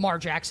 Lamar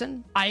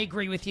Jackson, I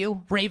agree with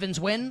you. Ravens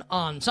win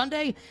on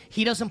Sunday.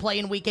 He doesn't play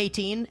in Week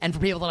 18, and for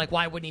people that are like,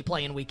 why wouldn't he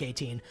play in Week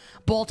 18?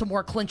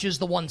 Baltimore clinches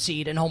the 1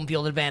 seed and home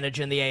field advantage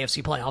in the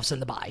AFC playoffs in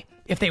the bye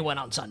if they win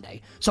on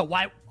Sunday. So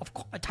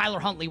Tyler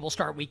Huntley will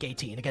start Week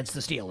 18 against the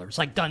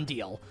Steelers, done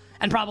deal,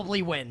 and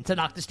probably win to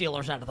knock the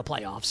Steelers out of the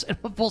playoffs. And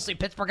we'll see.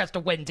 Pittsburgh has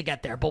to win to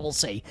get there, but we'll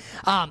see.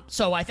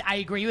 So I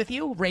agree with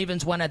you.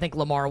 Ravens win. I think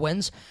Lamar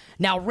wins.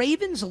 Now,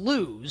 Ravens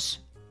lose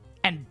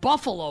and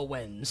Buffalo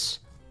wins,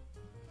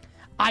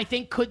 I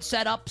think could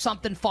set up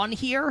something fun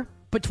here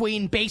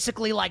between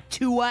basically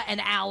Tua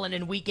and Allen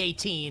in Week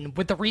 18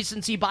 with the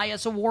recency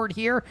bias award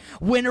here.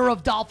 Winner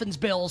of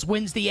Dolphins-Bills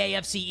wins the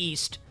AFC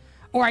East.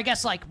 Or I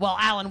guess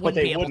Allen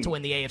wouldn't be able to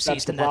win the AFC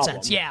East in that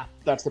sense. Yeah.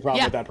 That's the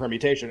problem with that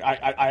permutation.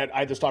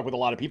 I just talked with a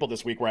lot of people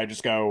this week where I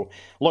just go,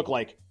 look,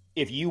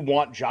 if you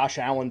want Josh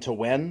Allen to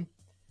win,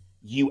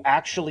 you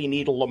actually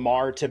need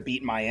Lamar to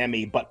beat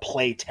Miami, but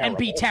play terrible. And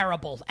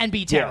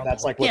be terrible. Yeah,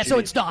 that's what so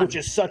need, it's done. Which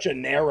is such a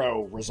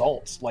narrow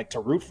result, to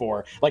root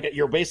for.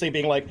 You're basically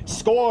being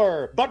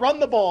score, but run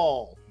the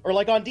ball. Or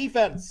on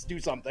defense, do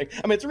something.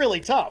 I mean, it's really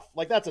tough.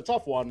 That's a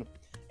tough one.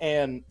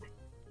 And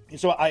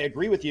so I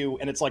agree with you.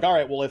 And it's all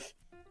right, well,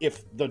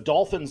 if the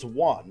Dolphins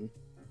won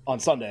on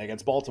Sunday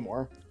against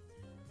Baltimore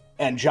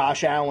and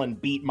Josh Allen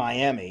beat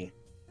Miami,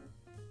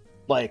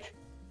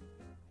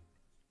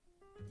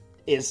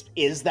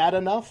 is that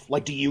enough?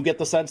 Do you get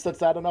the sense that's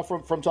that enough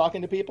from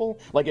talking to people?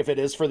 If it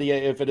is for the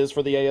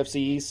AFC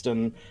East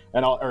or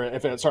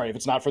if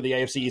it's not for the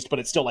AFC East, but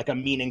it's still a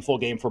meaningful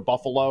game for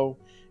Buffalo,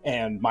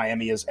 and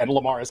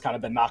Lamar has kind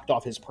of been knocked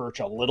off his perch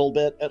a little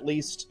bit at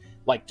least.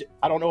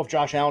 I don't know if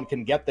Josh Allen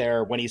can get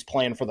there when he's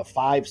playing for the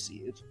 5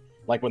 seed.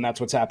 When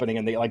that's what's happening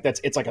in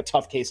it's a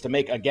tough case to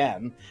make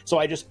again. So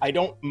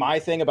my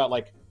thing about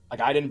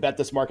I didn't bet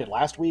this market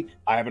last week.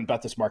 I haven't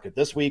bet this market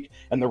this week.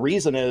 And the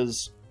reason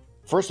is,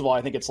 first of all,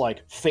 I think it's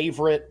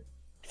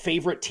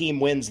favorite team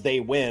wins,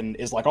 they win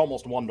is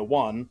almost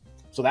 1-to-1.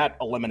 So that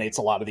eliminates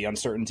a lot of the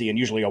uncertainty. And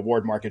usually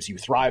award markets, you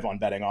thrive on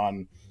betting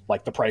on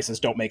the prices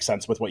don't make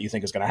sense with what you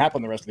think is going to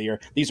happen the rest of the year.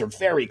 These are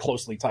very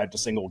closely tied to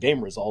single game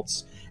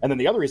results. And then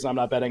the other reason I'm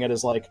not betting it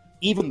is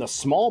even the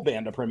small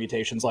band of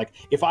permutations,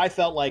 if I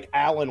felt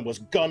Allen was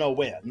gonna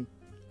win,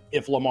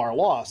 if Lamar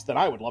lost, then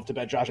I would love to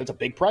bet Josh. It's a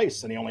big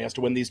price and he only has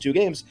to win these 2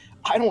 games.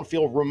 I don't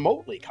feel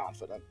remotely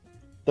confident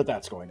that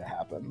that's going to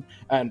happen.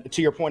 And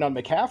to your point on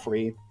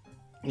McCaffrey,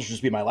 this should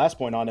just be my last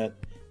point on it,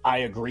 I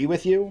agree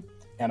with you.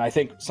 And I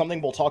think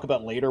something we'll talk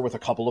about later with a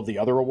couple of the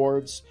other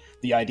awards,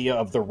 the idea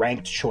of the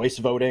ranked choice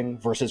voting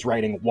versus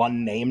writing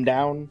one name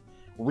down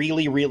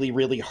really, really,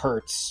 really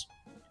hurts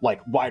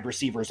wide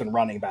receivers and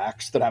running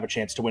backs that have a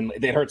chance to win.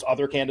 It hurts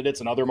other candidates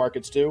and other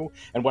markets too.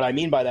 And what I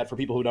mean by that, for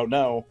people who don't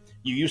know,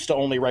 you used to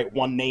only write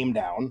one name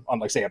down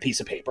on say a piece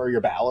of paper, your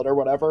ballot or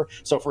whatever.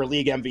 So for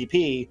league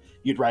MVP,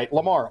 you'd write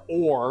Lamar,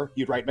 or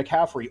you'd write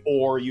McCaffrey,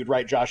 or you'd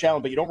write Josh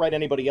Allen, but you don't write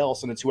anybody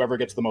else, and it's whoever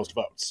gets the most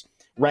votes.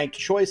 Ranked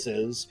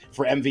choices,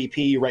 for MVP,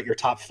 you write your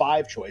top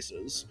 5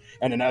 choices,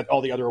 and in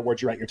all the other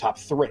awards, you write your top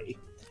 3.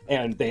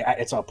 And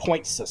it's a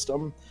point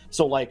system.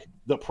 So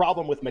the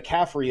problem with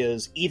McCaffrey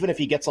is, even if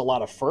he gets a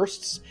lot of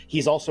firsts,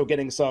 he's also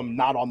getting some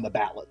not on the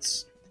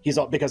ballots.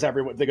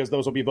 Because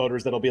those will be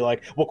voters that'll be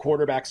well,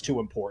 quarterback's too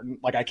important.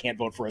 I can't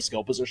vote for a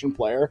skill position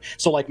player.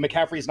 So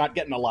McCaffrey's not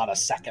getting a lot of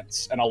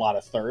seconds and a lot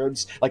of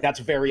thirds. That's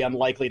very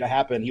unlikely to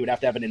happen. He would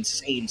have to have an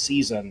insane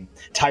season.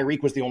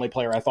 Tyreek was the only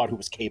player I thought who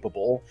was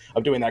capable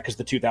of doing that, because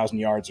the 2,000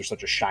 yards are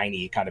such a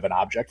shiny kind of an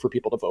object for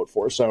people to vote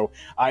for. So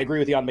I agree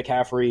with you on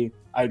McCaffrey.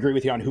 I agree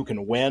with you on who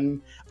can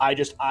win.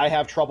 I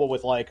have trouble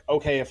with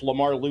okay, if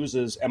Lamar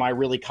loses, am I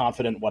really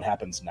confident what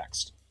happens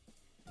next?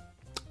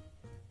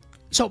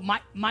 So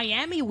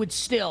Miami would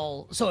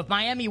still. So if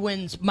Miami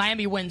wins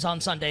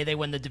on Sunday, they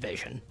win the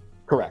division.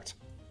 Correct.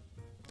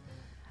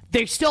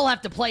 They still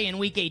have to play in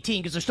Week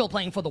 18 because they're still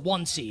playing for the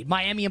 1 seed.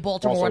 Miami and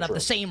Baltimore Also would have true. the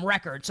same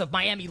record. So if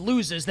Miami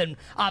loses, then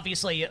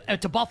obviously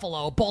to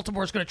Buffalo,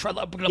 Baltimore's going to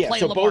play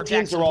so Lamar both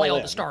teams Jackson are and play all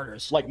in. the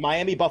starters.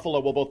 Miami, Buffalo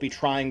will both be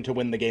trying to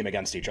win the game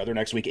against each other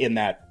next week in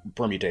that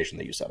permutation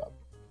that you set up.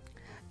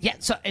 Yeah.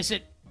 So is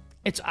it?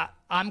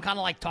 I'm kind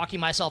of like talking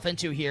myself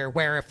into here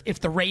where if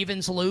the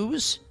Ravens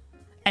lose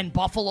and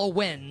Buffalo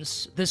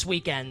wins this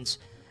weekend,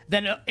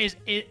 then is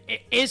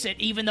it,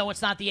 even though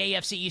it's not the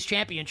AFC East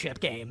Championship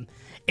game,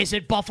 is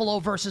it Buffalo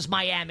versus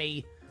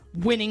Miami,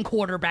 winning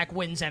quarterback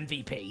wins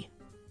MVP?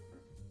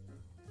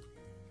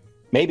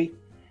 Maybe.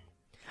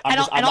 I'm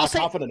not say,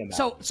 confident in that.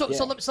 So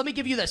let me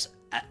give you this.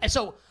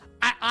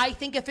 I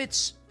think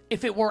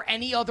if it were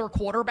any other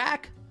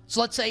quarterback,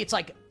 so let's say it's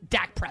like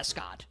Dak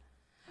Prescott.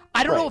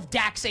 I don't know if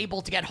Dak's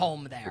able to get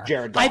home there.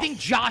 Jared Goff. I think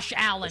Josh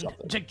Allen.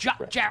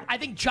 I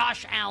think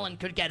Josh Allen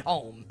could get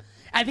home.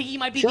 I think he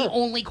might be the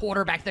only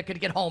quarterback that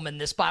could get home in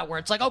this spot where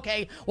it's like,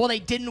 okay, well, they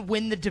didn't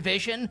win the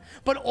division,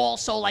 but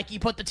also, like, he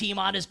put the team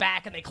on his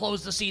back and they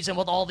closed the season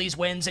with all these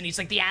wins, and he's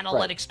like the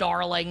analytics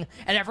darling,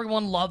 and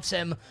everyone loves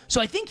him.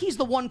 So I think he's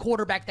the one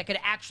quarterback that could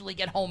actually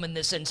get home in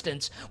this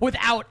instance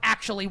without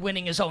actually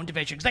winning his own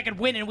division, because they could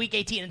win in Week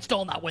 18 and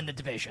still not win the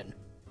division.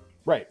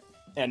 Right.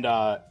 And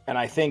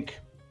I think,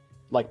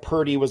 like,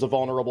 Purdy was a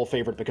vulnerable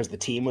favorite because the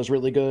team was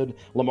really good.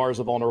 Lamar's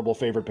a vulnerable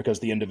favorite because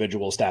the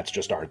individual stats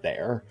just aren't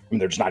there. I mean,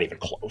 they're just not even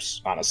close,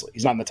 honestly.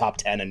 He's not in the top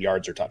 10 in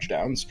yards or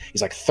touchdowns.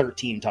 He's like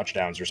 13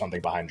 touchdowns or something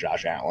behind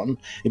Josh Allen.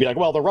 You'd be like,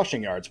 well, the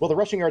rushing yards. Well, the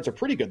rushing yards are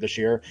pretty good this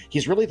year.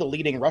 He's really the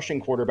leading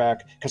rushing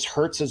quarterback because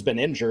Hurts has been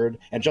injured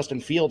and Justin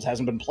Fields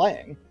hasn't been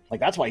playing. Like,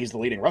 that's why he's the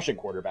leading rushing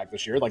quarterback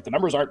this year. Like, the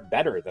numbers aren't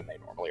better than they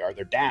normally are.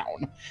 They're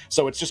down.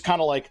 So it's just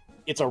kind of like,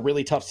 it's a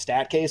really tough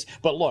stat case.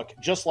 But look,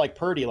 just like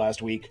Purdy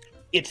last week,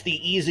 it's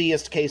the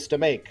easiest case to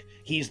make.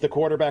 He's the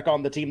quarterback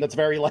on the team that's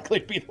very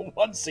likely to be the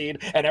 1 seed,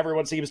 and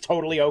everyone seems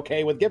totally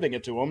okay with giving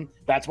it to him.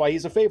 That's why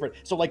he's a favorite.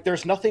 So, like,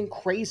 there's nothing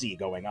crazy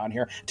going on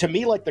here. To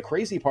me, like, the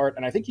crazy part,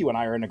 and I think you and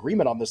I are in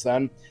agreement on this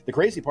then, the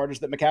crazy part is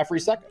that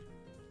McCaffrey's second.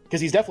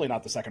 Because he's definitely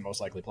not the second most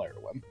likely player to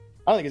win.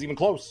 I don't think it's even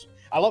close.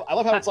 I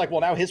love how it's like,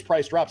 well, now his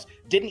price drops.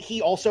 Didn't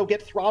he also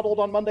get throttled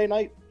on Monday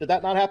night? Did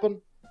that not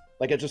happen?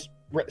 Like, it just...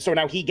 So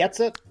now he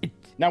gets it?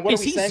 Now, what are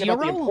we saying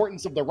about the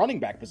importance of the running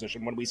back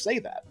position when we say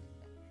that?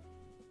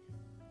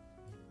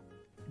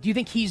 Do you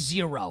think he's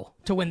 0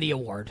 to win the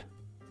award?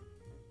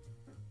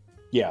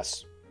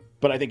 Yes,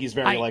 but I think he's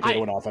very likely to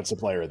win Offensive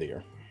Player of the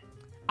Year.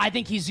 I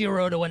think he's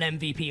 0 to win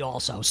MVP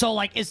also. So,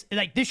 like,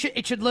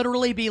 it should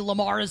literally be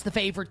Lamar as the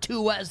favorite,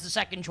 Tua as the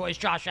second choice,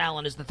 Josh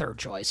Allen as the third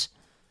choice.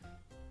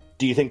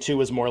 Do you think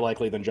Tua is more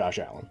likely than Josh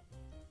Allen?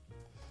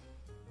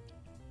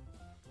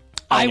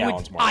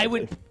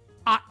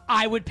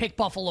 I would pick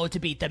Buffalo to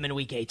beat them in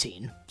Week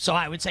 18. So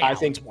I would say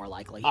Allen's more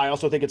likely. I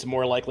also think it's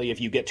more likely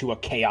if you get to a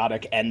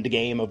chaotic end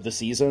game of the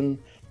season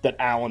that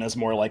Allen is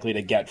more likely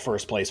to get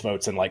first place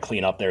votes and like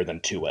clean up there than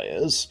Tua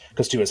is,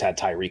 because Tua's had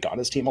Tyreek on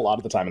his team a lot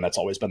of the time, and that's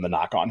always been the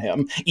knock on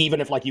him. Even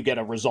if like you get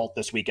a result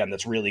this weekend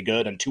that's really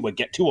good and Tua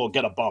will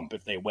get a bump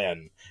if they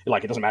win.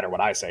 Like, it doesn't matter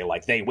what I say.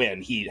 Like, they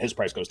win, his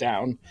price goes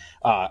down.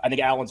 I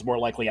think Allen's more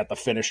likely at the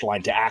finish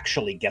line to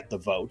actually get the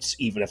votes,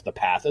 even if the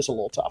path is a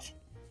little tough.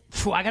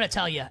 I gotta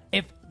tell you,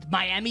 if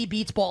Miami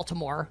beats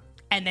Baltimore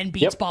and then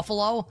beats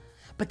Buffalo,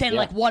 but then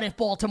like, what if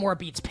Baltimore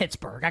beats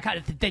Pittsburgh?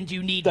 Then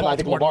you need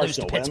Baltimore to lose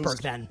to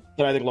Pittsburgh. Then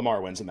I think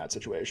Lamar wins in that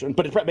situation,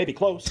 but it may be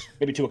close.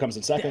 Maybe Tua comes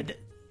in second.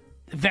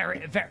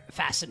 Very, very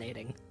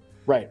fascinating.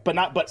 Right,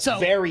 but so,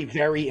 very,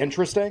 very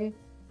interesting.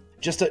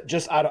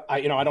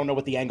 I don't know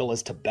what the angle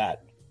is to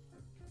bet.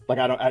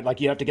 Like,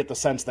 you have to get the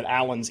sense that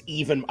Allen's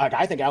even. Like,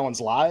 I think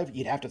Allen's live.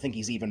 You'd have to think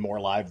he's even more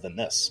live than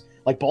this.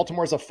 Like,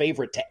 Baltimore's a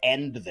favorite to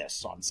end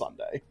this on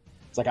Sunday.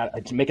 It's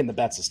like making the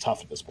bets is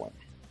tough at this point.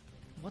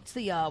 What's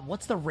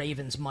the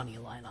Ravens money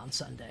line on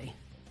Sunday?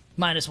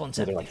 Minus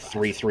 175.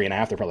 They're like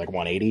 3.5. They're probably like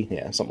 180.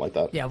 Yeah, something like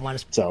that. Yeah,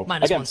 minus again,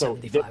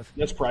 175. So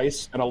this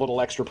price and a little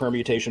extra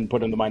permutation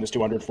put in the minus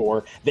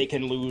 204. They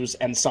can lose,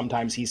 and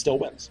sometimes he still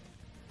wins.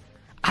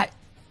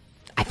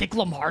 I think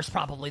Lamar's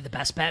probably the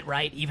best bet,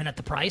 right? Even at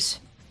the price.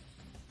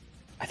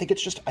 I think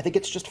it's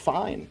just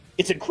fine.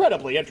 It's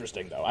incredibly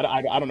interesting, though.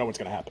 I don't know what's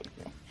going to happen.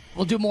 You know?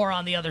 We'll do more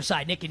on the other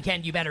side. Nick and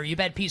Ken, you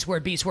bet P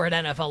Squared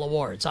NFL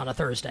Awards on a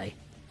Thursday.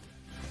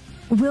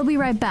 We'll be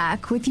right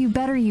back with You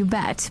Better You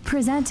Bet,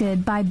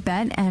 presented by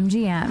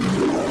BetMGM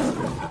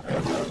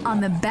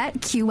on the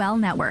BetQL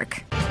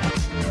network.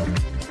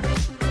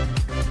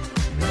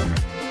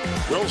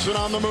 Wilson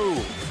on the move.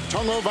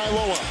 Tungo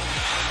Vailoa.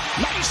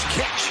 Nice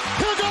catch.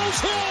 Here goes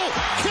Hill.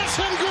 Kiss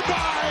him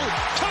goodbye.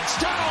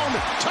 Touchdown,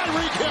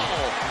 Tyreek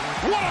Hill.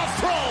 What a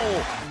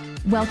throw.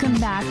 Welcome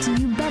back to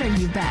You Better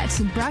You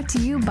Bet, brought to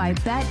you by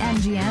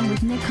BetMGM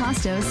with Nick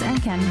Costos and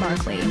Ken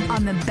Barkley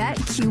on the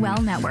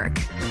BetQL network.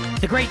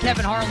 The great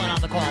Kevin Harlan on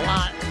the call.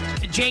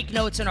 Jake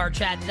notes in our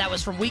chat that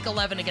was from Week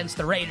 11 against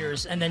the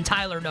Raiders, and then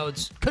Tyler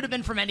notes could have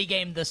been from any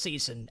game this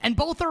season, and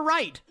both are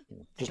right.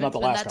 Just not the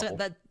last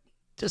couple.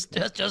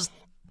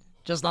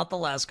 Just not the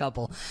last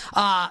couple.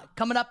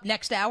 Coming up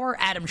next hour,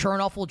 Adam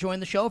Chernoff will join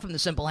the show from the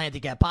Simple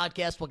Handicap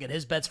Podcast. We'll get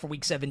his bets for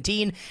Week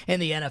 17 in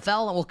the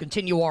NFL, and we'll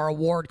continue our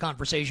award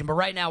conversation. But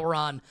right now we're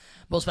on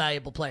Most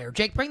Valuable Player.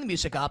 Jake, bring the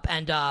music up.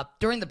 And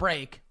during the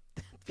break,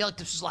 I feel like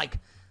this is like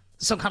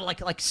some kind of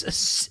like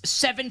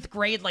seventh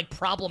grade like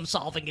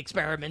problem-solving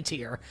experiment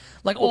here.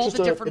 Like all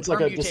the different it's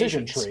like a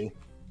decision tree.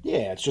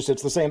 Yeah, it's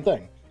the same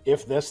thing.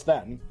 If this,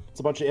 then. It's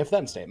a bunch of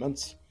if-then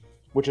statements,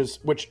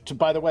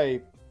 by the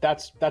way,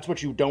 that's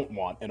what you don't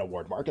want in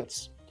award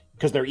markets,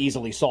 because they're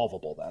easily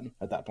solvable then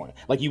at that point.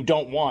 Like, you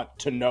don't want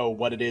to know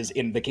what it is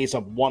in the case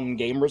of one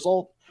game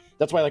result.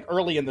 That's why, like,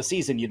 early in the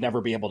season, you'd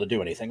never be able to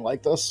do anything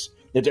like this.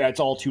 It's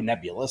all too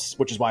nebulous,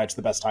 which is why it's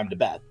the best time to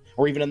bet,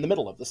 or even in the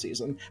middle of the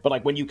season. But,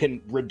 like, when you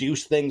can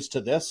reduce things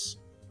to this,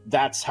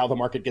 that's how the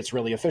market gets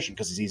really efficient,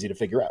 because it's easy to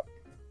figure out.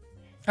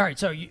 All right,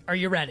 so are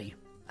you ready?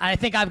 I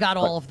think I've got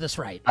all of this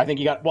right. I think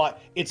you got,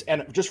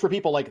 and just for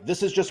people, like,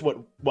 this is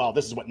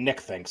what Nick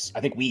thinks. I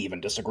think we even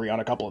disagree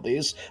on a couple of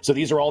these. So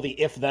these are all the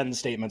if-then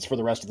statements for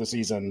the rest of the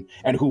season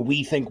and who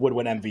we think would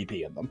win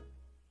MVP in them.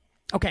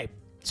 Okay,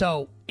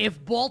 so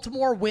if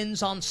Baltimore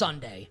wins on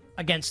Sunday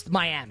against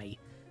Miami,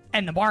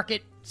 and the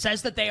market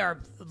says that they are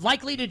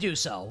likely to do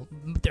so,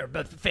 they're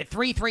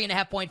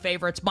 3.5 point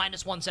favorites,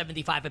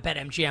 -175 at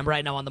BetMGM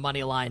right now on the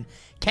money line.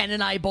 Ken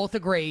and I both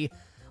agree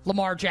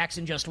Lamar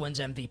Jackson just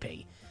wins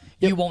MVP.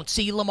 You won't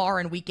see Lamar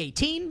in Week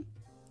 18.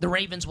 The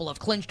Ravens will have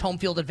clinched home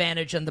field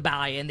advantage in the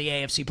bye in the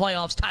AFC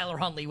playoffs. Tyler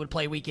Huntley would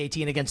play Week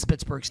 18 against the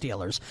Pittsburgh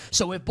Steelers.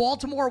 So if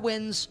Baltimore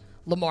wins,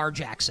 Lamar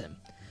Jackson.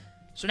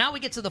 So now we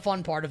get to the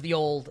fun part of the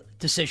old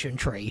decision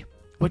tree,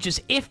 which is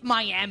if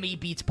Miami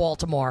beats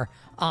Baltimore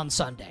on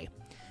Sunday.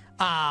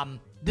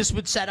 This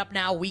would set up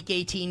now Week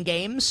 18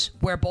 games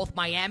where both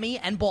Miami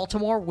and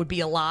Baltimore would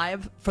be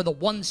alive for the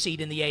 1 seed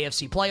in the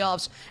AFC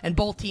playoffs, and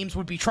both teams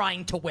would be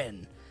trying to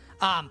win.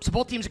 So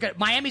both teams are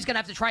Miami's going to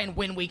have to try and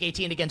win Week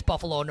 18 against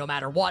Buffalo no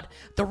matter what.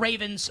 The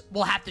Ravens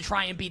will have to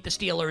try and beat the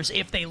Steelers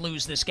if they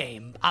lose this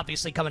game,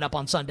 obviously coming up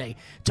on Sunday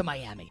to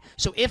Miami.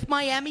 So if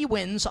Miami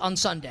wins on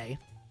Sunday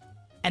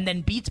and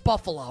then beats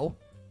Buffalo,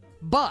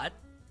 but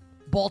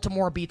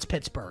Baltimore beats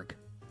Pittsburgh,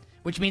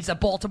 which means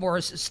that Baltimore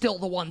is still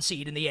the 1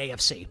 seed in the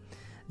AFC,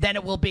 then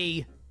it will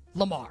be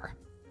Lamar.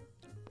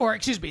 Or,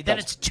 excuse me, then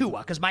it's Tua,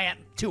 because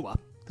Miami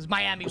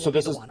will be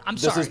the one. I'm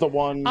sorry. This is the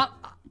one...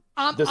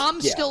 I'm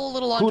still a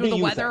little under the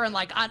weather, and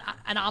like,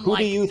 Who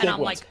do you think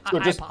wins? I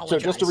apologize. So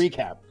just to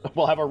recap,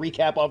 we'll have a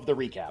recap of the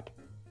recap.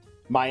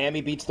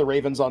 Miami beats the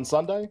Ravens on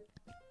Sunday,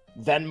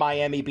 then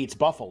Miami beats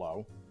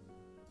Buffalo,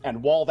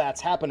 and while that's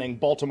happening,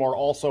 Baltimore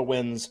also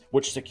wins,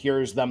 which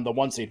secures them the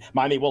 1 seed.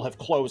 Miami will have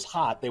closed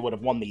hot; they would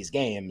have won these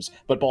games,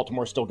 but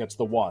Baltimore still gets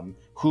the 1.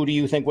 Who do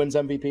you think wins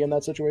MVP in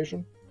that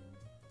situation?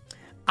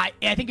 I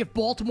think if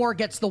Baltimore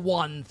gets the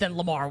 1, then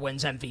Lamar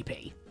wins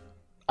MVP.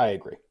 I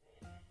agree.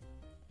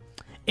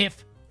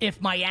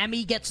 If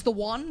Miami gets the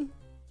 1,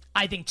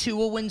 I think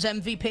Tua wins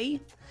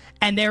MVP.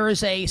 And there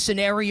is a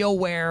scenario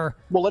where...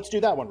 Well, let's do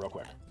that one real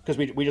quick, because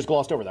we just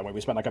glossed over that one.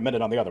 We spent like a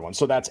minute on the other one.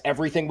 So that's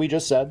everything we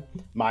just said.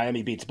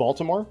 Miami beats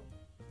Baltimore.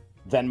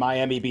 Then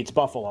Miami beats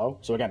Buffalo.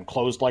 So again,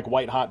 closed like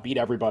white hot, beat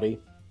everybody.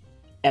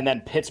 And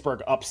then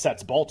Pittsburgh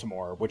upsets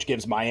Baltimore, which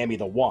gives Miami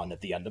the 1 at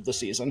the end of the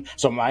season.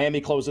 So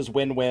Miami closes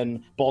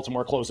win-win.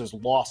 Baltimore closes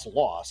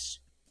loss-loss.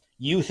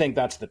 You think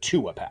that's the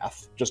Tua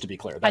path, just to be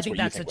clear. I think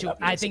that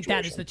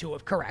is the Tua,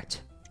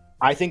 correct.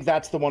 I think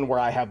that's the one where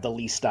I have the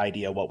least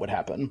idea what would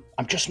happen.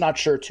 I'm just not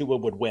sure Tua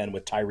would win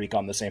with Tyreek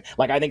on the same.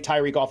 Like, I think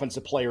Tyreek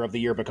Offensive Player of the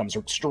Year becomes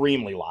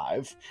extremely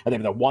live. I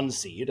think the 1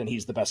 seed, and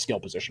he's the best skill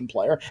position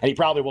player. And he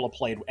probably will have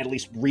played at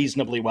least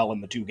reasonably well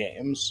in the 2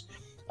 games.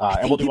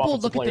 I think people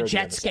look at the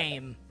Jets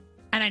game,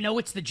 and I know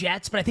it's the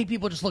Jets, but I think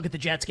people just look at the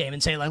Jets game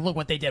and say, like, look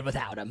what they did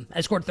without him.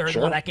 I scored 30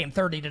 on that game,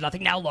 30-0.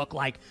 Now look,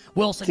 like,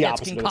 Wilson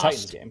gets concussed. The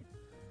Titans game.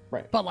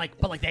 Right. But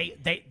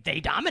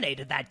they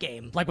dominated that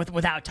game, like,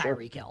 without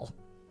Tyreek Hill.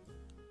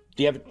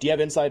 Do you have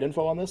inside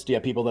info on this? Do you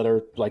have people that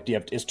are like,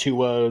 is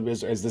Tua,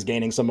 is this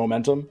gaining some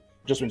momentum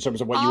just in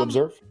terms of what you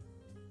observe?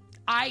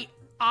 I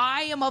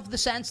am of the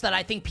sense that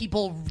I think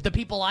the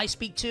people I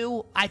speak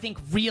to, I think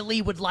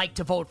really would like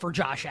to vote for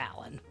Josh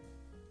Allen.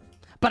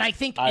 But I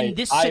think in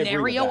this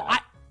scenario,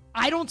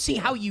 I don't see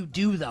how you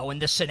do, though, in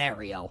this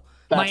scenario.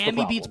 That's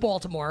Miami beats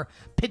Baltimore,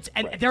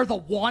 and they're the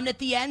 1 at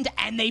the end,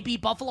 and they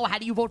beat Buffalo. How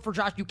do you vote for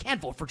Josh? You can't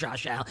vote for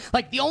Josh Allen.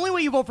 Like, the only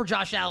way you vote for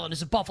Josh Allen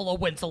is if Buffalo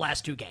wins the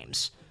last 2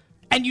 games.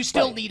 And you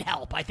still need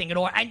help, I think,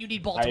 and you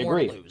need Baltimore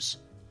to lose.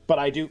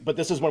 But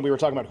this is when we were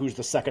talking about who's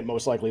the second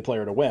most likely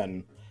player to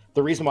win.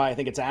 The reason why I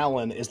think it's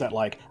Allen is that,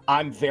 like,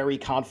 I'm very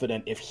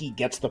confident if he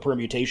gets the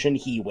permutation,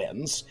 he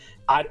wins.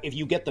 If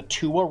you get the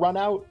Tua run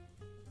out,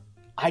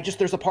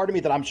 there's a part of me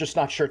that I'm just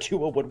not sure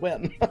Tua would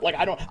win. Like,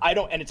 I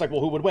don't, and it's like,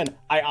 well, who would win?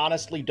 I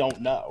honestly don't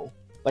know.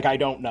 Like, I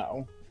don't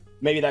know.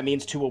 Maybe that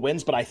means Tua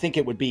wins, but I think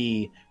it would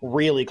be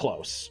really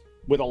close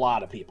with a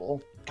lot of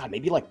people. God,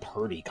 maybe like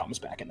Purdy comes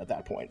back in at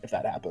that point if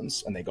that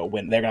happens and they go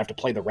win. They're gonna have to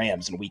play the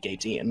Rams in Week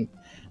 18,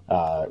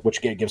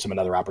 which gives them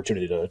another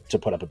opportunity to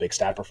put up a big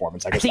stat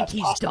performance. I think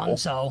he's possible. Done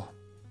so.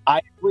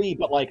 I agree,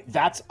 but like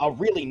that's a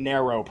really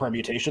narrow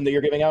permutation that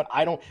you're giving out.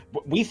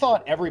 We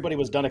thought everybody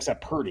was done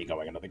except Purdy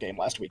going into the game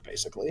last week,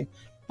 basically.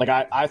 Like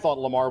I thought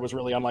Lamar was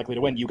really unlikely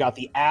to win. You got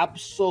the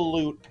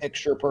absolute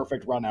picture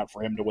perfect run out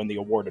for him to win the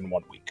award in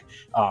 1 week.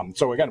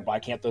 So again, why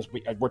can't this?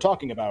 We're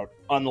talking about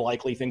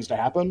unlikely things to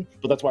happen,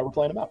 but that's why we're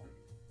playing them out.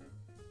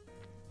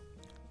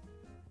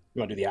 You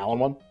want to do the Allen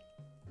one?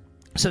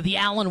 So the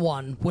Allen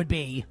one would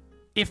be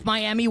if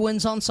Miami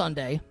wins on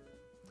Sunday,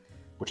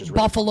 which is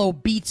Buffalo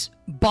beats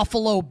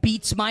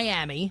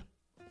Miami.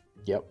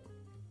 Yep.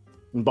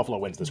 And Buffalo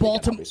wins this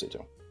weekend, obviously,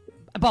 too.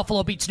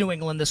 Buffalo beats New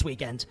England this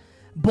weekend.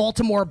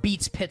 Baltimore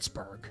beats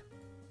Pittsburgh.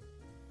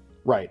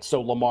 Right. So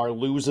Lamar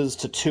loses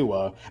to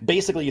Tua.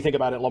 Basically, you think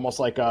about it almost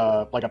like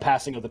a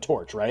passing of the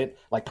torch, right?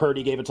 Like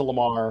Purdy gave it to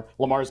Lamar.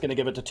 Lamar's going to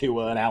give it to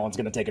Tua, and Allen's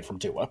going to take it from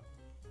Tua.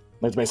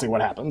 That's basically what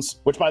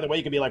happens. Which, by the way,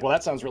 you could be like, well,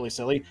 that sounds really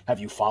silly. Have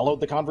you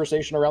followed the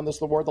conversation around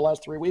this award the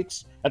last 3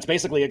 weeks? That's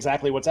basically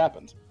exactly what's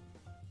happened.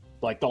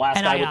 Like the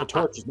last guy with the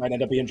torch might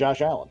end up being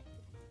Josh Allen.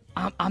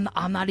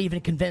 I'm not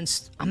even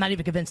convinced. I'm not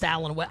even convinced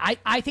Allen.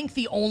 I think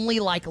the only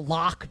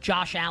lock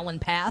Josh Allen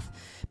path.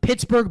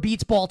 Pittsburgh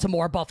beats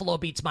Baltimore, Buffalo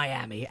beats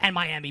Miami, and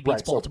Miami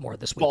beats Baltimore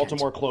this weekend.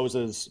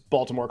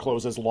 Baltimore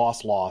closes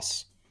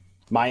loss.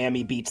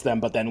 Miami beats them,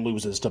 but then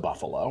loses to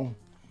Buffalo.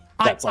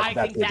 I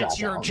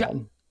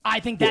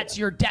think that's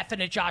your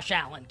definite Josh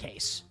Allen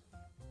case.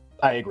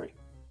 I agree.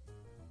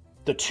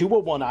 The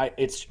 2-1,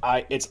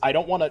 I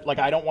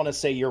don't want to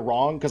say you're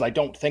wrong because I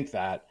don't think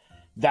that.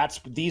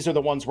 These are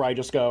the ones where I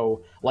just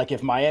go,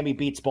 if Miami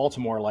beats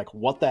Baltimore,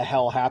 what the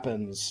hell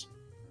happens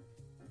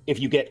if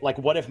you get,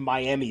 what if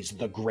Miami's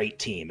the great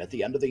team at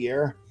the end of the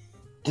year?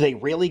 Do they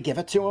really give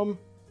it to them?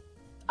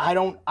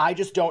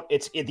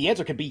 The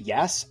answer could be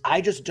yes.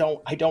 I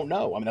don't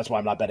know. I mean, that's why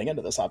I'm not betting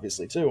into this,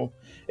 obviously, too.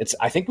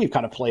 I think we've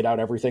kind of played out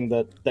everything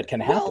that can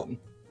happen.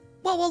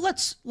 Well,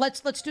 let's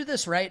do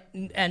this, right?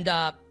 And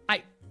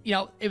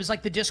it was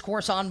like the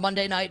discourse on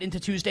Monday night into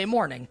Tuesday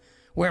morning,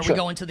 where we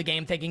go into the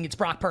game thinking it's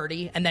Brock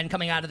Purdy, and then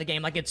coming out of the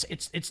game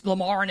it's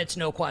Lamar, and it's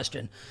no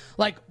question.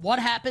 What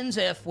happens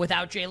if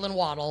without Jalen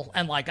Waddle,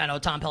 and I know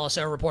Tom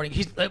Pelissero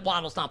reporting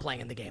Waddle's not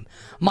playing in the game,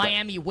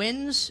 Miami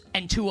wins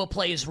and Tua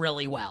plays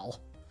really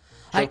well.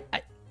 Sure.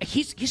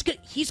 He's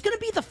gonna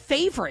be the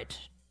favorite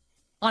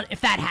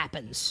if that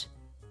happens.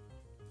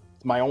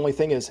 My only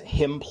thing is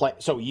him play.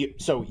 So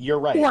you're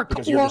right,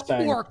 because you're just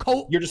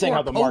saying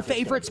how the market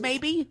favorites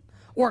maybe,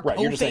 or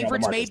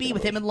co-favorites maybe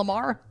with him and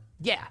Lamar.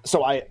 Yeah.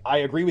 So I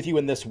agree with you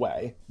in this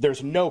way.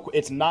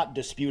 It's not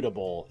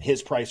disputable.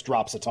 His price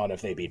drops a ton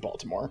if they beat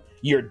Baltimore.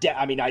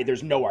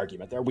 There's no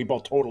argument there. We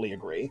both totally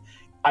agree.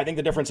 I think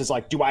the difference is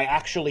do I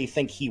actually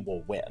think he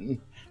will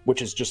win?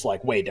 Which is just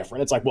way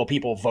different. It's will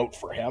people vote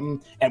for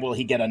him, and will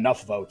he get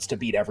enough votes to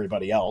beat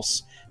everybody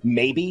else?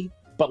 Maybe.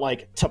 But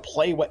to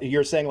play what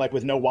you're saying,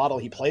 with no Waddle,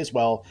 he plays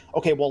well.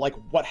 Okay, well,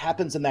 what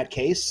happens in that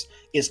case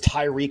is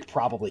Tyreek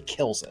probably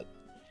kills it.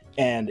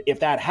 And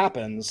if that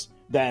happens,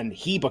 then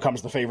he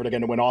becomes the favorite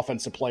again to win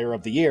Offensive Player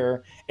of the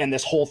Year. And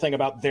this whole thing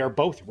about they're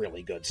both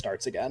really good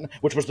starts again,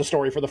 which was the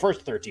story for the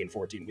first 13,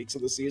 14 weeks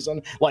of the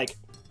season.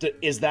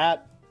 Is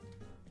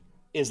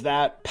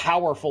that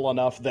powerful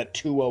enough that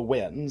Tua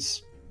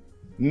wins?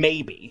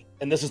 Maybe.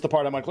 And this is the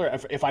part I'm unclear.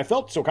 If I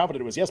felt so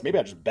confident it was yes, maybe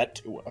I'd just bet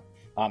Tua,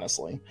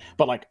 honestly.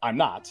 But I'm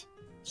not.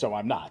 So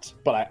I'm not.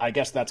 But I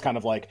guess that's kind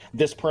of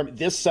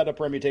this set of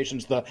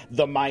permutations,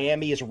 the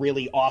Miami is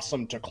really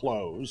awesome to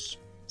close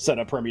set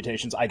of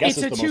permutations, I guess,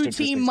 it's a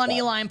two-team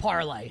money line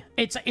parlay.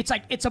 It's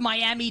a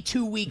Miami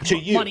 2-week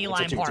money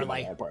line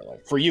parlay.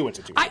 For you, it's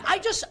a 2. I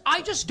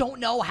just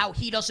don't know how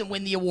he doesn't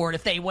win the award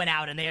if they win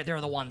out and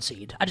they're the 1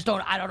 seed. I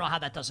don't know how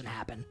that doesn't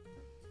happen.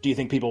 Do you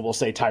think people will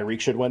say Tyreek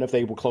should win if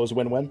they will close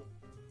win-win?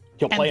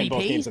 He'll play MVP? In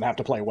both games and have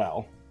to play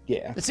well.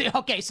 Yeah.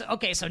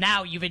 So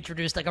now you've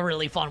introduced a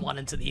really fun one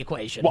into the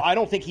equation. Well, I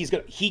don't think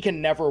he can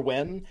never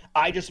win.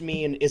 I just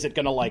mean, is it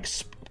going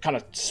to kind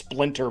of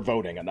splinter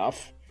voting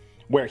enough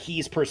where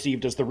he's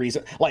perceived as the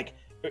reason?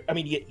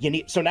 You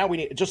need, so now we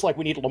need, just like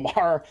we need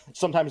Lamar,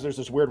 sometimes there's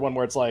this weird one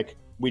where it's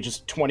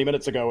 20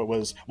 minutes ago it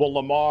was, well,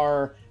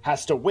 Lamar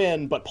has to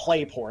win but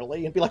play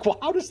poorly, and be well,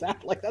 how does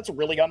that, that's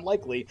really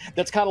unlikely.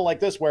 That's kind of like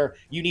this, where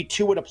you need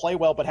Tua to play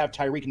well but have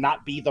Tyreek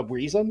not be the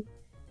reason.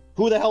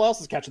 Who the hell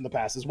else is catching the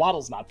passes?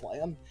 Waddle's not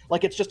playing.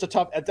 It's just a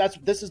tough,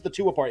 this is the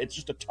Tua part. It's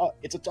just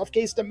it's a tough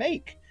case to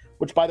make.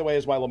 Which, by the way,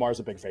 is why Lamar's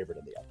a big favorite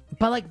in the end.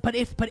 But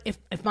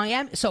if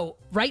Miami, so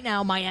right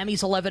now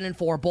Miami's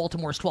 11-4,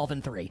 Baltimore's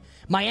 12-3.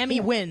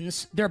 Miami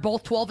wins, they're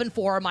both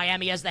 12-4.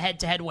 Miami has the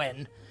head-to-head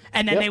win,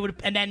 and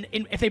then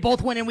if they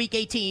both win in Week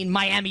 18,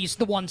 Miami's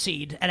the 1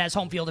 seed and has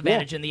home field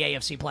advantage in the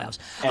AFC playoffs.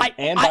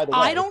 And by the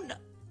way,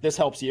 this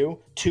helps you.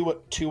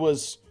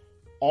 Tua's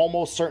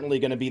almost certainly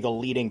going to be the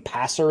leading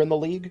passer in the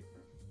league,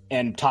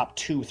 and top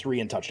 2-3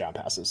 in touchdown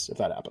passes if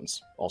that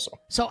happens also.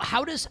 So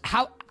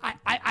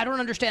I don't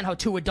understand how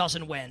Tua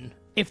doesn't win.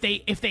 If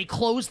they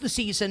close the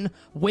season,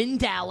 win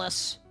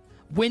Dallas,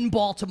 win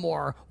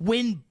Baltimore,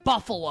 win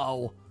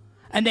Buffalo,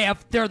 and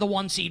they're the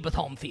 1 seed with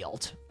home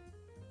field.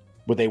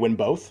 Would they win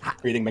both? Or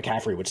do you think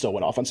McCaffrey would still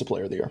win Offensive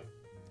Player of the Year?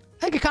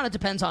 I think it kind of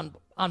depends on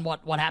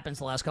what happens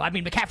the last go. I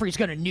mean, McCaffrey's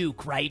going to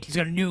nuke, right? He's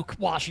going to nuke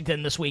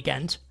Washington this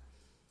weekend.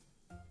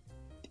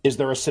 Is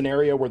there a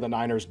scenario where the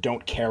Niners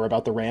don't care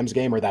about the Rams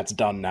game, or that's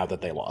done now that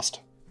they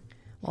lost?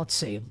 Well, let's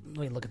see. Let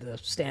me look at the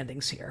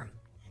standings here.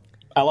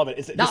 I love it.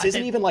 This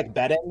isn't even like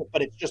betting,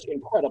 but it's just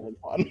incredibly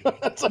fun.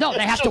 No,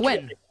 they have to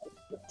win.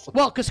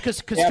 Well, because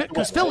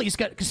Philly's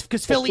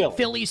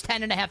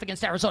 10.5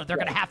 against Arizona. They're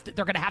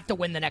gonna have to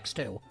win the next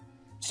two.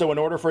 So in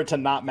order for it to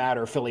not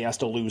matter, Philly has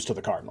to lose to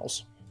the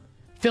Cardinals.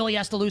 Philly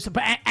has to lose,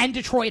 and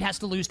Detroit has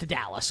to lose to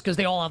Dallas because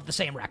they all have the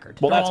same record.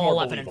 Well, They're that's all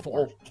more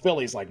 11-4.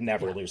 Philly's like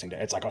never losing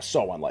to. It's like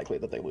so unlikely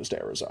that they lose to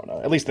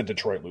Arizona. At least the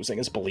Detroit losing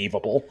is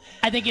believable.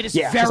 I think it is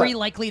very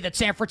likely that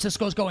San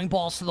Francisco's going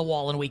balls to the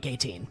wall in Week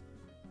 18.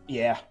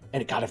 Yeah,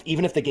 and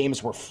even if the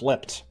games were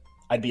flipped,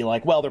 I'd be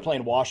like, well, they're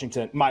playing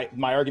Washington. My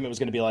argument was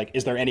going to be like,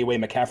 is there any way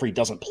McCaffrey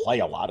doesn't play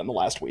a lot in the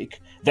last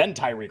week? Then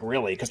Tyreek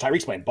really, because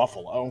Tyreek's playing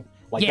Buffalo.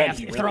 Like, yeah,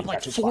 if they're up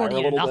like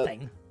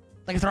 40-0.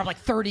 Like if they're up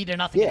like 30-0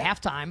 at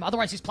halftime.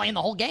 Otherwise, he's playing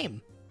the whole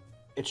game.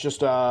 It's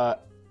just, I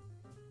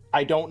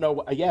don't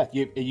know. Yeah,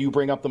 you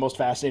bring up the most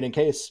fascinating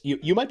case.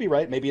 You might be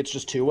right. Maybe it's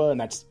just Tua,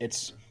 and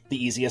it's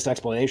the easiest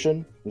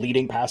explanation.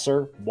 Leading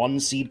passer,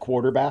 1-seed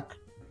quarterback.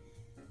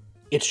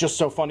 It's just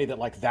so funny that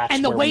like that's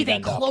and the where way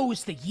they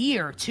closed the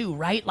year too,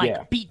 right?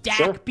 Like beat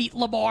Dak, beat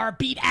Lamar,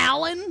 beat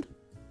Allen.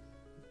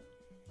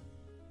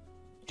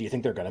 Do you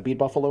think they're going to beat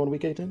Buffalo in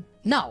Week 18?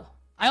 No.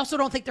 I also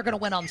don't think they're going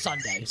to win on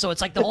Sunday. So it's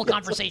like the whole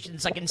conversation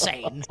is like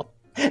insane.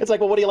 It's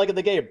like, well, what do you like in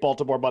the game?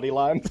 Baltimore money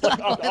line.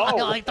 I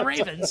like the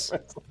Ravens.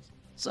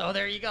 So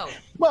there you go.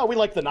 Well, we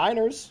like the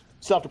Niners.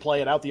 Still have to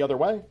play it out the other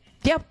way.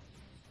 Yep.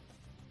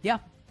 Yeah.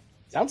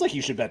 Sounds like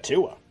you should bet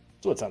Tua.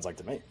 That's what it sounds like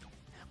to me.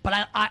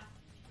 But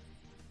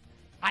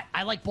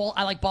I like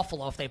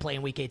Buffalo if they play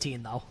in Week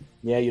 18 though.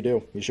 Yeah, you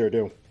do. You sure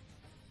do.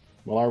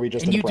 Well, are we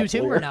just? And you do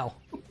too, or no?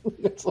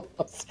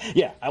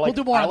 Yeah, I like.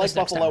 We'll do more I on like this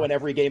next Buffalo hour. in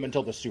every game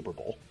until the Super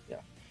Bowl. Yeah.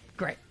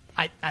 Great.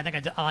 I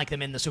think I like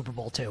them in the Super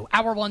Bowl too.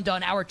 Hour 1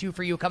 done. Hour 2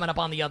 for you coming up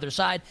on the other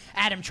side.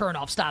 Adam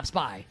Chernoff stops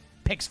by.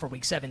 Picks for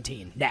Week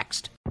 17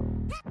 next.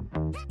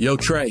 Yo,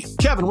 Trey.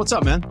 Kevin, what's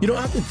up, man? You know,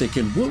 I've been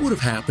thinking, what would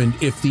have happened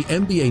if the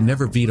NBA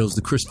never vetoes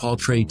the Chris Paul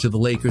trade to the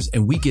Lakers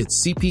and we get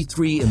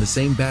CP3 in the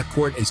same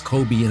backcourt as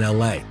Kobe in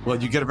LA?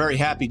 Well, you get a very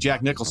happy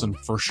Jack Nicholson,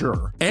 for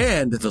sure.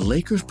 And the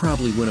Lakers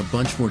probably win a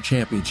bunch more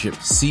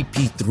championships.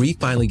 CP3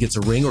 finally gets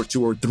a ring or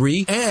 2 or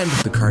 3, and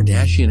the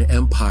Kardashian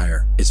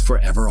empire is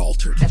forever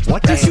altered.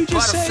 What did you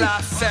just say?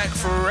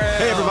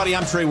 Hey, everybody,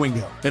 I'm Trey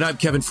Wingo. And I'm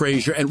Kevin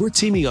Frazier, and we're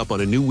teaming up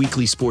on a new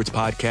weekly sports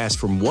podcast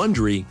from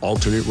Wondery,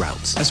 Alternate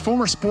Routes. As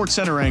former Sports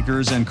Center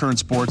anchors and current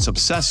sports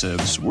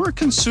obsessives, we're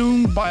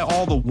consumed by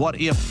all the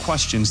what-if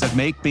questions that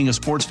make being a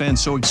sports fan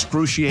so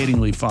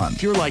excruciatingly fun.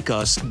 If you're like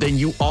us, then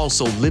you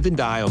also live and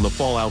die on the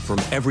fallout from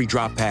every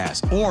drop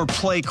pass. Or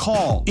play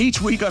call.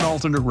 Each week on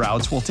Alternate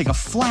Routes, we'll take a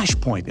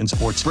flashpoint in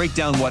sports, break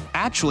down what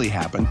actually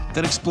happened,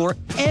 then explore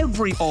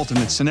every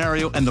alternate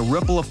scenario and the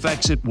ripple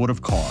effects it would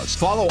have caused.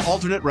 Follow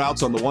Alternate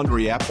Routes on the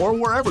Wondery app or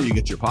wherever you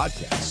get your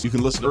podcasts. You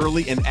can listen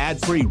early and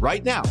ad-free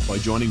right now by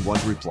joining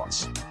Wondery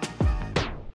Plus.